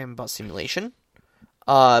stuff than I am about simulation.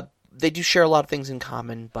 They do share a lot of things in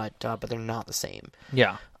common, but they're not the same.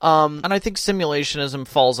 Yeah. And I think simulationism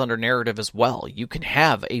falls under narrative as well. You can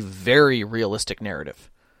have a very realistic narrative.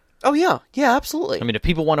 Oh yeah, absolutely. I mean, if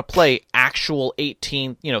people want to play actual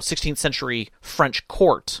 16th century French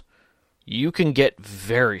court, you can get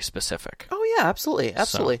very specific. Oh yeah, absolutely.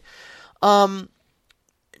 So.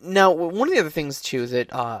 Now, one of the other things too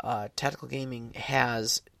that tactical gaming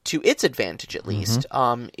has, to its advantage at least,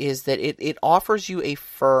 is that it offers you a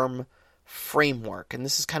firm framework, and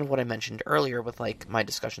this is kind of what I mentioned earlier with like my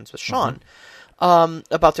discussions with Sean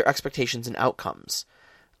about their expectations and outcomes.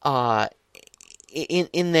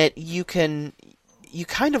 In that you kind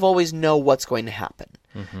of always know what's going to happen.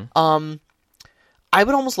 Mm-hmm. I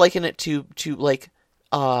would almost liken it to like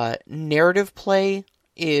narrative play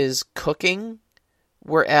is cooking,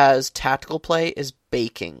 whereas tactical play is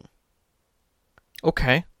baking.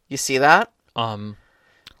 Okay. You see that?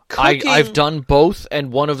 I've done both,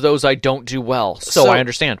 and one of those I don't do well, so I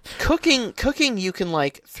understand. Cooking, you can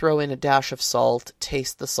like throw in a dash of salt,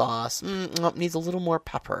 taste the sauce. Needs a little more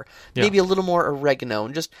pepper, maybe a little more oregano,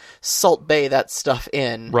 and just Salt Bae that stuff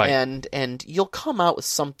in, right. And you'll come out with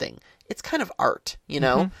something. It's kind of art, you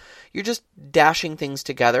know? Mm-hmm. You're just dashing things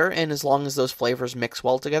together, and as long as those flavors mix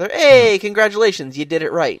well together, hey, congratulations, you did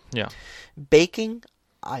it right. Yeah. Baking,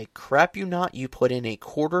 I crap you not, you put in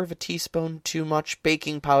 1/4 teaspoon too much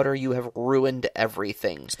baking powder, you have ruined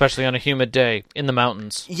everything. Especially on a humid day in the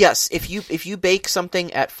mountains. Yes, if you bake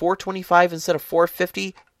something at 425 instead of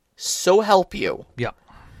 450, so help you. Yeah.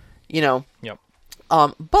 You know? Yep.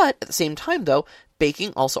 But at the same time, though,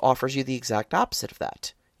 baking also offers you the exact opposite of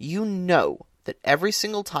that. You know that every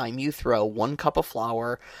single time you throw 1 cup of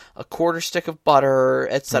flour, 1/4 stick of butter,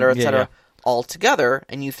 etc., all together,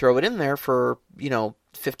 and you throw it in there for,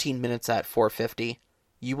 15 minutes at 450,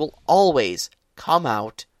 you will always come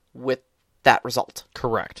out with that result.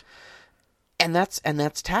 Correct. And that's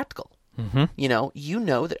tactical. Mm-hmm. You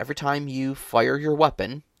know that every time you fire your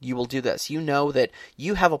weapon, you will do this. You know that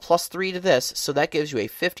you have a +3 to this, so that gives you a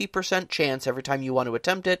 50% chance every time you want to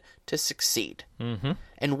attempt it to succeed. Mm-hmm.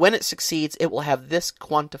 And when it succeeds, it will have this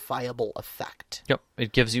quantifiable effect. Yep,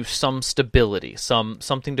 it gives you some stability,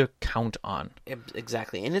 something to count on.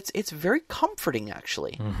 Exactly, and it's very comforting,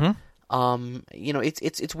 actually. Mm-hmm.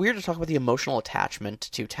 It's weird to talk about the emotional attachment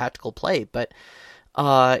to tactical play, but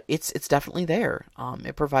it's definitely there.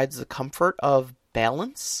 It provides the comfort of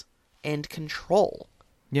balance and control.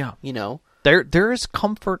 Yeah. There is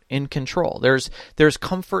comfort in control. There's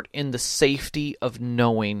comfort in the safety of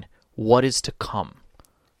knowing what is to come.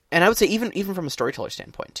 And I would say even from a storyteller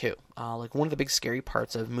standpoint too. Like one of the big scary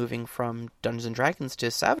parts of moving from Dungeons and Dragons to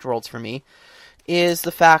Savage Worlds for me is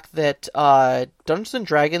the fact that Dungeons and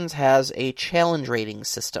Dragons has a challenge rating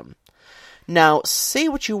system. Now, say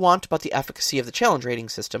what you want about the efficacy of the challenge rating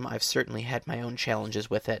system. I've certainly had my own challenges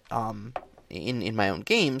with it in my own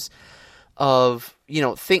games. Of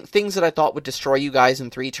things that I thought would destroy you guys in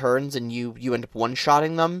 3 turns, and you end up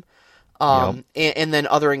one-shotting them, and then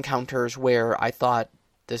other encounters where I thought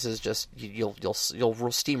this is just you'll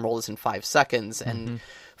steamroll this in 5 seconds, and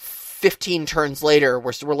 15 turns later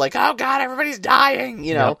we're like, oh god, everybody's dying,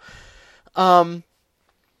 Yep.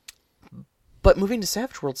 But moving to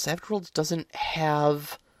Savage Worlds doesn't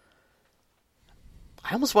have.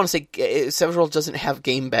 I almost want to say Savage Worlds doesn't have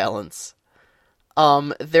game balance.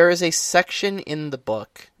 There is a section in the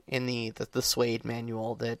book, in the Suede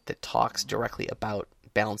manual, that talks directly about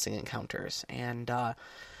balancing encounters. And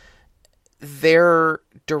their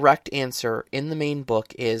direct answer in the main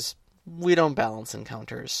book is, we don't balance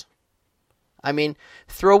encounters. I mean,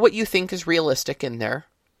 throw what you think is realistic in there,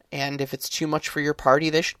 and if it's too much for your party,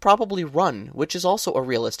 they should probably run, which is also a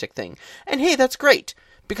realistic thing. And hey, that's great,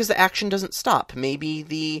 because the action doesn't stop. Maybe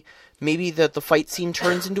the fight scene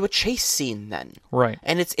turns into a chase scene then. Right.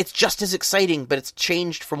 And it's just as exciting, but it's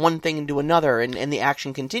changed from one thing into another, and the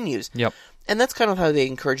action continues. Yep. And that's kind of how they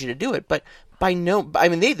encourage you to do it. But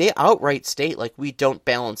they outright state, like, we don't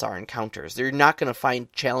balance our encounters. They're not going to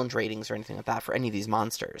find challenge ratings or anything like that for any of these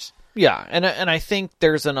monsters. Yeah, and I think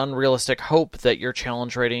there's an unrealistic hope that your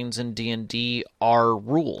challenge ratings in D&D are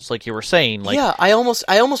rules, like you were saying. Like, yeah, I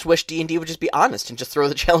almost wish D&D would just be honest and just throw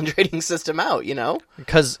the challenge rating system out,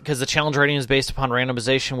 Because the challenge rating is based upon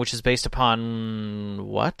randomization, which is based upon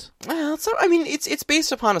what? Well, it's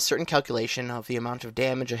based upon a certain calculation of the amount of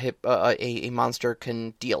damage a monster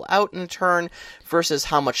can deal out in a turn versus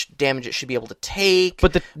how much damage it should be able to take,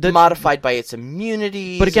 but modified by its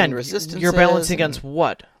immunity. But again, and resistances. You're balancing against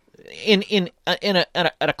what? At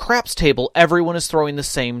a craps table, everyone is throwing the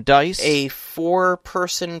same dice. A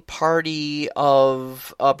 4-person party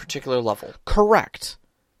of a particular level. Correct.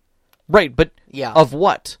 Right, but yeah. Of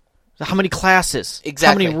what? How many classes?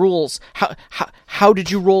 Exactly. How many rules? How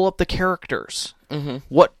did you roll up the characters? Mm-hmm.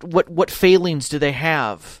 What failings do they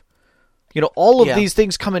have? All of Yeah. these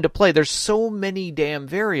things come into play. There's so many damn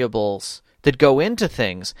variables that go into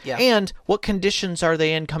things. Yeah. And what conditions are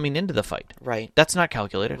they in coming into the fight? Right. That's not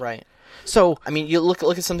calculated. Right. So, you look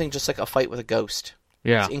at something just like a fight with a ghost.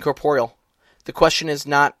 yeah. It's incorporeal. The question is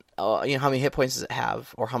not how many hit points does it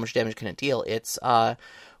have or how much damage can it deal. It's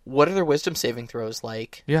what are their wisdom saving throws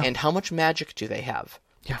like, Yeah. and how much magic do they have?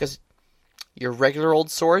 Yeah. Because your regular old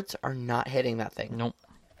swords are not hitting that thing. Nope.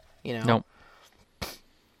 Nope.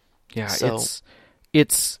 Yeah, So-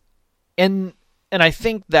 it's and I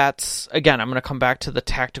think that's, again, I'm going to come back to the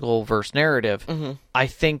tactical versus narrative. Mm-hmm. I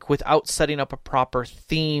think without setting up a proper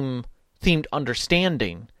themed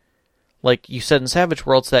understanding, like you said in Savage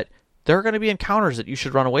Worlds, that there are going to be encounters that you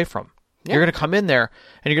should run away from. Yeah. You're going to come in there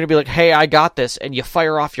and you're going to be like, hey, I got this, and you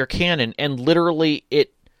fire off your cannon and literally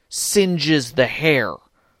it singes the hair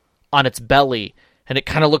on its belly and it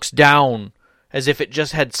kind of looks down as if it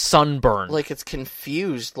just had sunburn. Like it's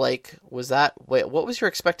confused. Like, what was your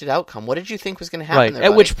expected outcome? What did you think was going to happen Right, there, at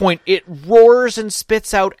buddy? which point it roars and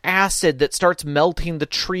spits out acid that starts melting the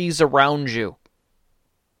trees around you.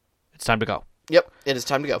 It's time to go. Yep, it is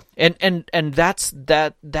time to go. And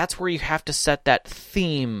that's where you have to set that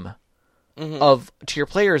theme of to your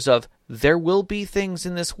players of there will be things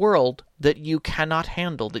in this world that you cannot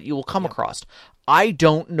handle, that you will come across. I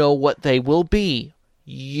don't know what they will be.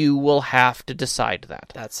 You will have to decide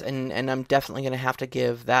that. And I'm definitely going to have to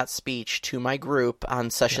give that speech to my group on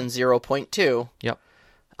session 0.2. Yep.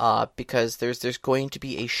 Because there's going to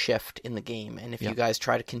be a shift in the game, and if you guys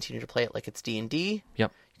try to continue to play it like it's D&D,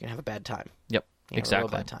 Yep. you're gonna have a bad time. Yep. Exactly. A real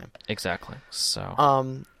bad time. Exactly. So.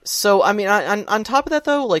 On top of that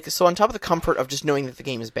though, on top of the comfort of just knowing that the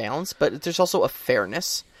game is balanced, but there's also a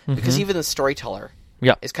fairness because even the storyteller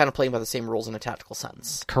Yeah. is kind of playing by the same rules in a tactical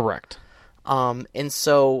sense. Correct. And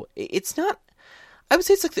so it's not. I would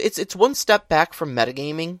say it's like it's one step back from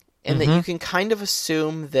metagaming, and that you can kind of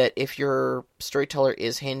assume that if your storyteller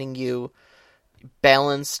is handing you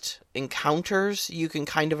balanced encounters, you can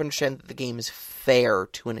kind of understand that the game is fair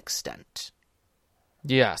to an extent.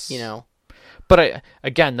 Yes. You know? But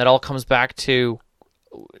again, that all comes back to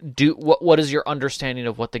what is your understanding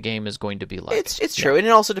of what the game is going to be like? It's true, and it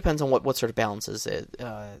also depends on what sort of balances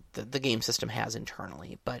the game system has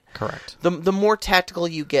internally. But correct. The more tactical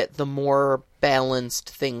you get, the more balanced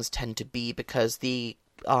things tend to be, because the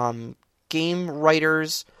game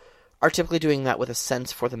writers are typically doing that with a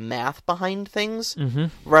sense for the math behind things,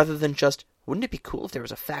 rather than just, wouldn't it be cool if there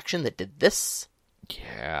was a faction that did this?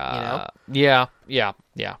 Yeah. You know?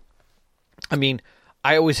 Yeah. I mean,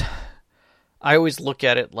 I always look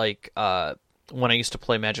at it like when I used to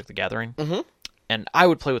play Magic the Gathering, and I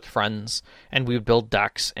would play with friends, and we would build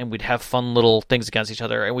decks, and we'd have fun little things against each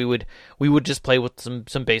other, and we would just play with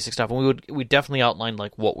some basic stuff, and we definitely outline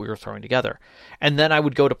like what we were throwing together, and then I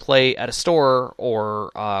would go to play at a store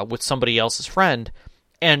or with somebody else's friend,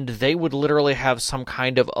 and they would literally have some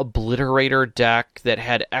kind of obliterator deck that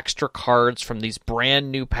had extra cards from these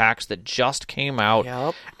brand new packs that just came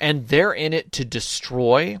out, and they're in it to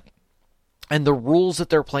destroy. And the rules that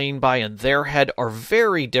they're playing by in their head are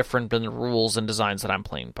very different than the rules and designs that I'm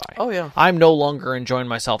playing by. Oh, yeah. I'm no longer enjoying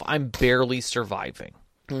myself. I'm barely surviving.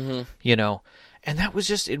 You know? And that was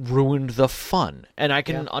just, it ruined the fun. And I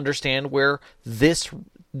can understand where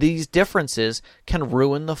these differences can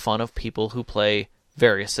ruin the fun of people who play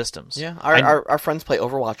various systems. Yeah, our friends play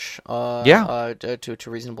Overwatch to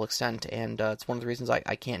a reasonable extent, and it's one of the reasons I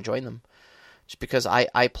can't join them. Just because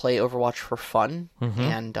I play Overwatch for fun,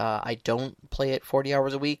 and I don't play it 40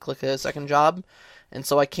 hours a week like a second job, and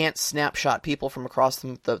so I can't snapshot people from across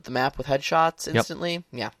the map with headshots instantly.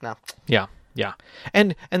 Yeah, no. Yeah.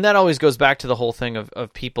 And that always goes back to the whole thing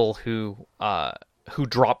of people who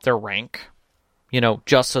drop their rank, you know,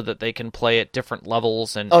 just so that they can play at different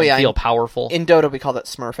levels and feel powerful. In Dota, we call that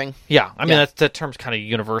smurfing. Yeah, I mean, that term's kind of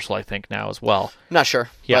universal, I think, now as well. Not sure.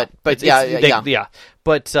 Yeah, but yeah.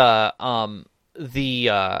 But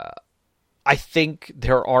I think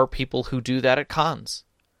there are people who do that at cons.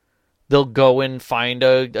 They'll go and find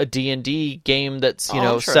a D&D game that's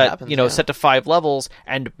set to 5 levels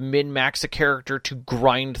and min-max a character to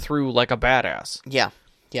grind through like a badass. Yeah.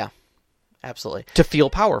 Absolutely. To feel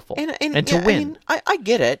powerful and to win. I mean, I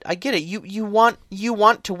get it. You want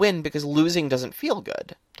to win because losing doesn't feel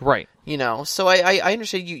good. Right. You know, so I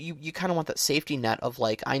understand you kind of want that safety net of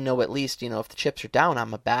like, I know at least, if the chips are down,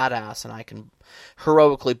 I'm a badass and I can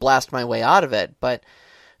heroically blast my way out of it. But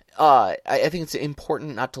I think it's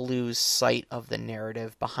important not to lose sight of the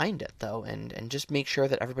narrative behind it, though, and just make sure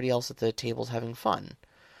that everybody else at the table's having fun.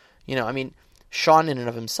 You know, I mean, Sean in and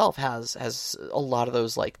of himself has a lot of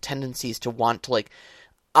those like tendencies to want to like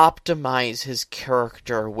optimize his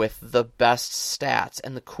character with the best stats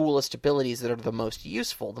and the coolest abilities that are the most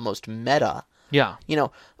useful, the most meta. Yeah. You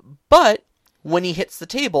know, but when he hits the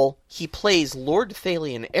table, he plays Lord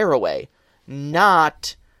Thalion Arroway,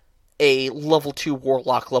 not a level 2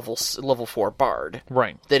 warlock, level 4 bard.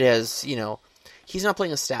 Right. That is, he's not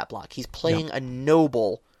playing a stat block. He's playing a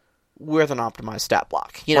noble with an optimized stat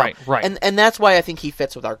block. Right. And that's why I think he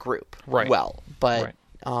fits with our group well. But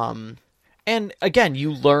and again,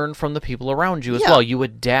 you learn from the people around you as well. You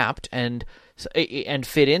adapt and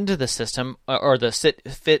fit into the system or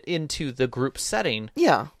fit into the group setting.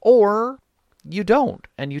 Yeah. Or you don't,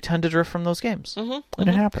 and you tend to drift from those games, and it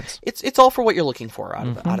happens. It's all for what you're looking for out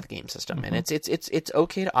of the game system, and it's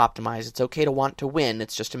okay to optimize. It's okay to want to win.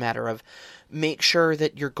 It's just a matter of make sure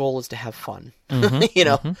that your goal is to have fun,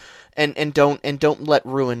 and don't let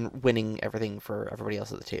ruin winning everything for everybody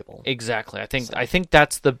else at the table. Exactly. I think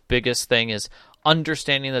that's the biggest thing is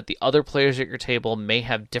understanding that the other players at your table may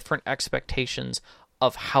have different expectations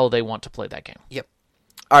of how they want to play that game. Yep.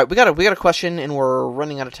 All right, we got a question, and we're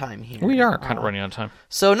running out of time here. We are kind of running out of time.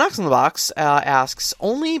 So Knox on the Box asks,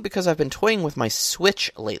 only because I've been toying with my Switch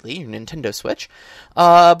lately, your Nintendo Switch,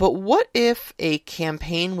 but what if a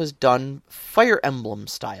campaign was done Fire Emblem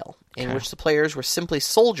style, in which the players were simply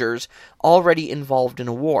soldiers already involved in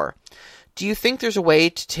a war? Do you think there's a way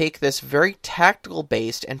to take this very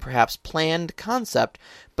tactical-based and perhaps planned concept,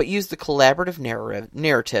 but use the collaborative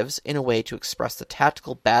narratives in a way to express the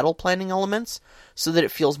tactical battle planning elements so that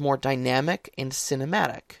it feels more dynamic and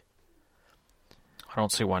cinematic? I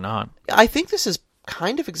don't see why not. I think this is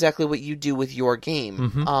kind of exactly what you do with your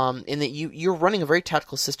game, in that you're running a very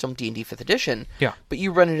tactical system, D&D 5th edition, but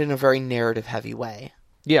you run it in a very narrative-heavy way.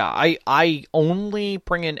 Yeah, I only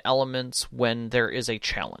bring in elements when there is a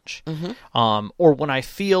challenge, or when I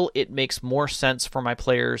feel it makes more sense for my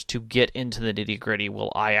players to get into the nitty gritty.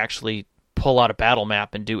 Will I actually pull out a battle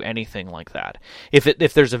map and do anything like that?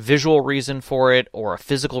 If there's a visual reason for it or a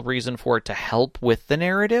physical reason for it to help with the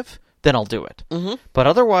narrative, then I'll do it. But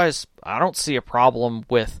otherwise, I don't see a problem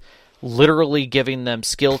with literally giving them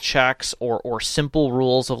skill checks or simple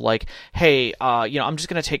rules of like, hey, I'm just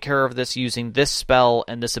going to take care of this using this spell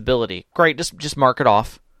and this ability. Great, just mark it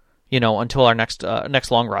off, until our next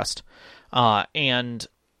long rest, and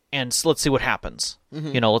so let's see what happens.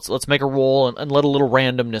 Let's make a roll and let a little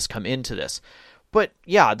randomness come into this. But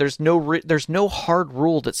yeah, there's no hard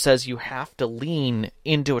rule that says you have to lean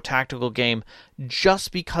into a tactical game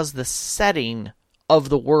just because the setting of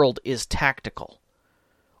the world is tactical,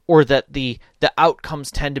 or that the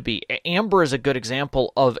outcomes tend to be. Amber is a good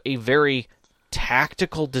example of a very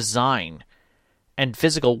tactical design and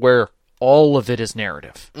physical where all of it is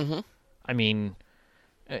narrative. I mean,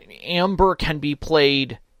 Amber can be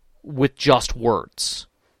played with just words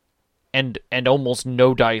and almost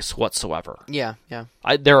no dice whatsoever. Yeah.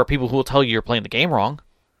 There are people who will tell you you're playing the game wrong,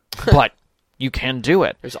 but you can do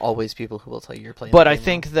it. There's always people who will tell you you're playing but the I game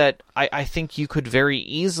think wrong. that I think you could very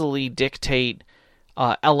easily dictate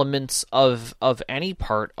elements of any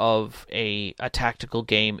part of a tactical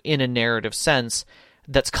game in a narrative sense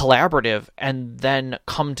that's collaborative, and then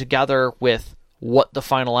come together with what the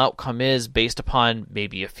final outcome is based upon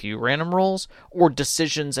maybe a few random rolls or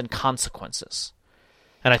decisions and consequences.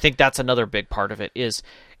 And I think that's another big part of it is,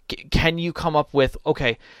 can you come up with,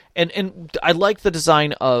 okay, and I like the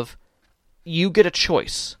design of, you get a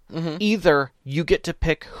choice. Either you get to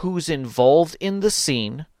pick who's involved in the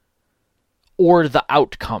scene or the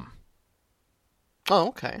outcome. Oh,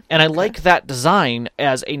 okay. And I like that design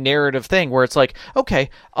as a narrative thing where it's like,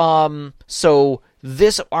 okay, so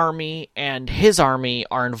this army and his army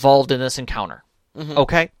are involved in this encounter.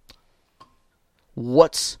 Okay?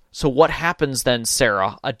 What happens then,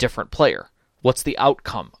 Sarah, a different player? What's the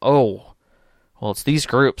outcome? Oh, well, it's these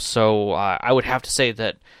groups, so I would have to say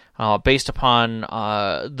that based upon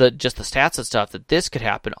just the stats and stuff, that this could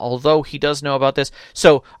happen, although he does know about this.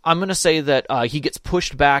 So I'm going to say that he gets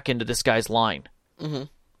pushed back into this guy's line.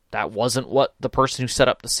 That wasn't what the person who set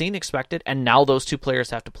up the scene expected, and now those two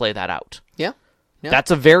players have to play that out. Yeah.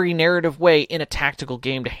 That's a very narrative way in a tactical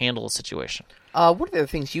game to handle a situation. One of the other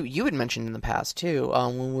things you had mentioned in the past, too,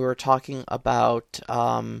 when we were talking about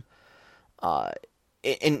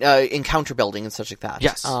encounter building and such like that.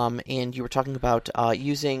 Yes. And you were talking about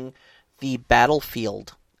using the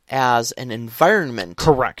battlefield as an environment.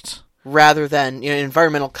 Correct. Rather than an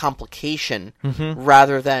environmental complication,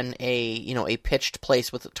 rather than a pitched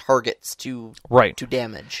place with targets to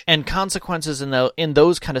damage and consequences in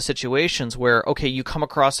those kind of situations where, okay, you come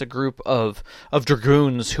across a group of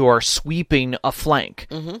dragoons who are sweeping a flank.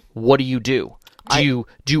 What do? Do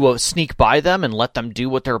you sneak by them and let them do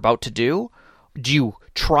what they're about to do? Do you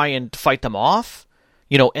try and fight them off?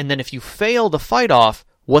 And then if you fail to fight off,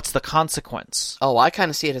 what's the consequence? Oh, I kind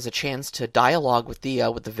of see it as a chance to dialogue with the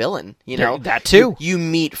villain. That too. You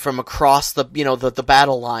meet from across the the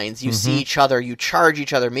battle lines. You see each other. You charge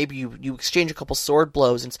each other. Maybe you exchange a couple sword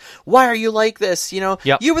blows. And why are you like this? You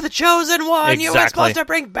were the chosen one. Exactly. You were supposed to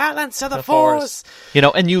bring balance to the force.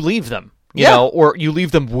 And you leave them. Or you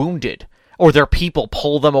leave them wounded. Or their people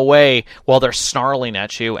pull them away while they're snarling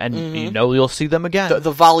at you, and you'll see them again.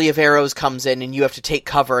 The volley of arrows comes in, and you have to take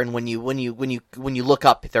cover. And when you look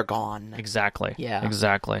up, they're gone. Exactly. Yeah.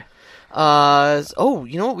 Exactly. You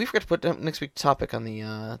know what? We forgot to put next week's topic on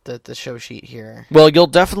the show sheet here. Well, you'll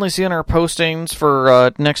definitely see in our postings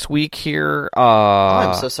for next week here.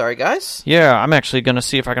 I'm so sorry, guys. Yeah, I'm actually going to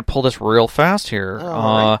see if I can pull this real fast here.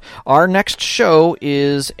 Right. Our next show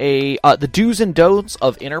is the do's and don'ts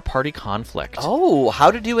of inter-party conflict. Oh,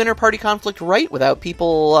 how to do inter-party conflict right without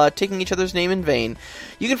people taking each other's name in vain.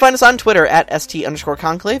 You can find us on Twitter at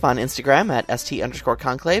 @ST_Conclave, on Instagram at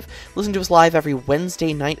 @ST_Conclave. Listen to us live every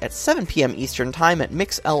Wednesday night at 7 p.m. Eastern Time at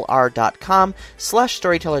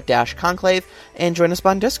mixlr.com/storyteller-conclave, and join us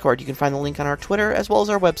on Discord. You can find the link on our Twitter as well as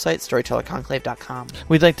our website, storytellerconclave.com.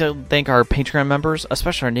 We'd like to thank our Patreon members,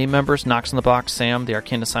 especially our name members, Knox in the Box, Sam, the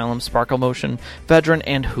Arcane Asylum, Sparkle Motion, Vedran,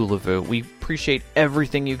 and Hulavu. We appreciate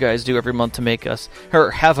everything you guys do every month to make us, or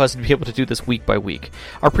have us be able to do this week by week.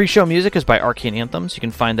 Our pre-show music is by Arcane Anthems. You can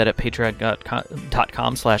find that at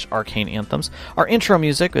patreon.com/arcaneanthems. Our intro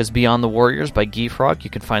music is Beyond the Warriors by Geefrog. You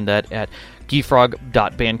can find that at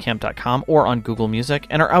geefrog.bandcamp.com or on Google Music.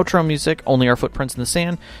 And our outro music, Only Our Footprints in the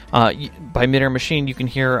Sand, by Midair Machine, you can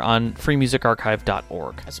hear on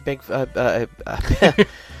freemusicarchive.org. That's a big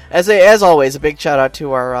As always, a big shout out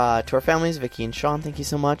to our families, Vicky and Sean. Thank you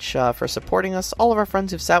so much for supporting us. All of our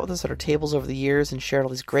friends who've sat with us at our tables over the years and shared all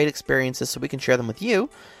these great experiences, so we can share them with you,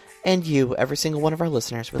 and you, every single one of our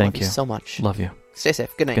listeners. We love you so much. Love you. Stay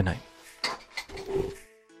safe. Good night. Good night.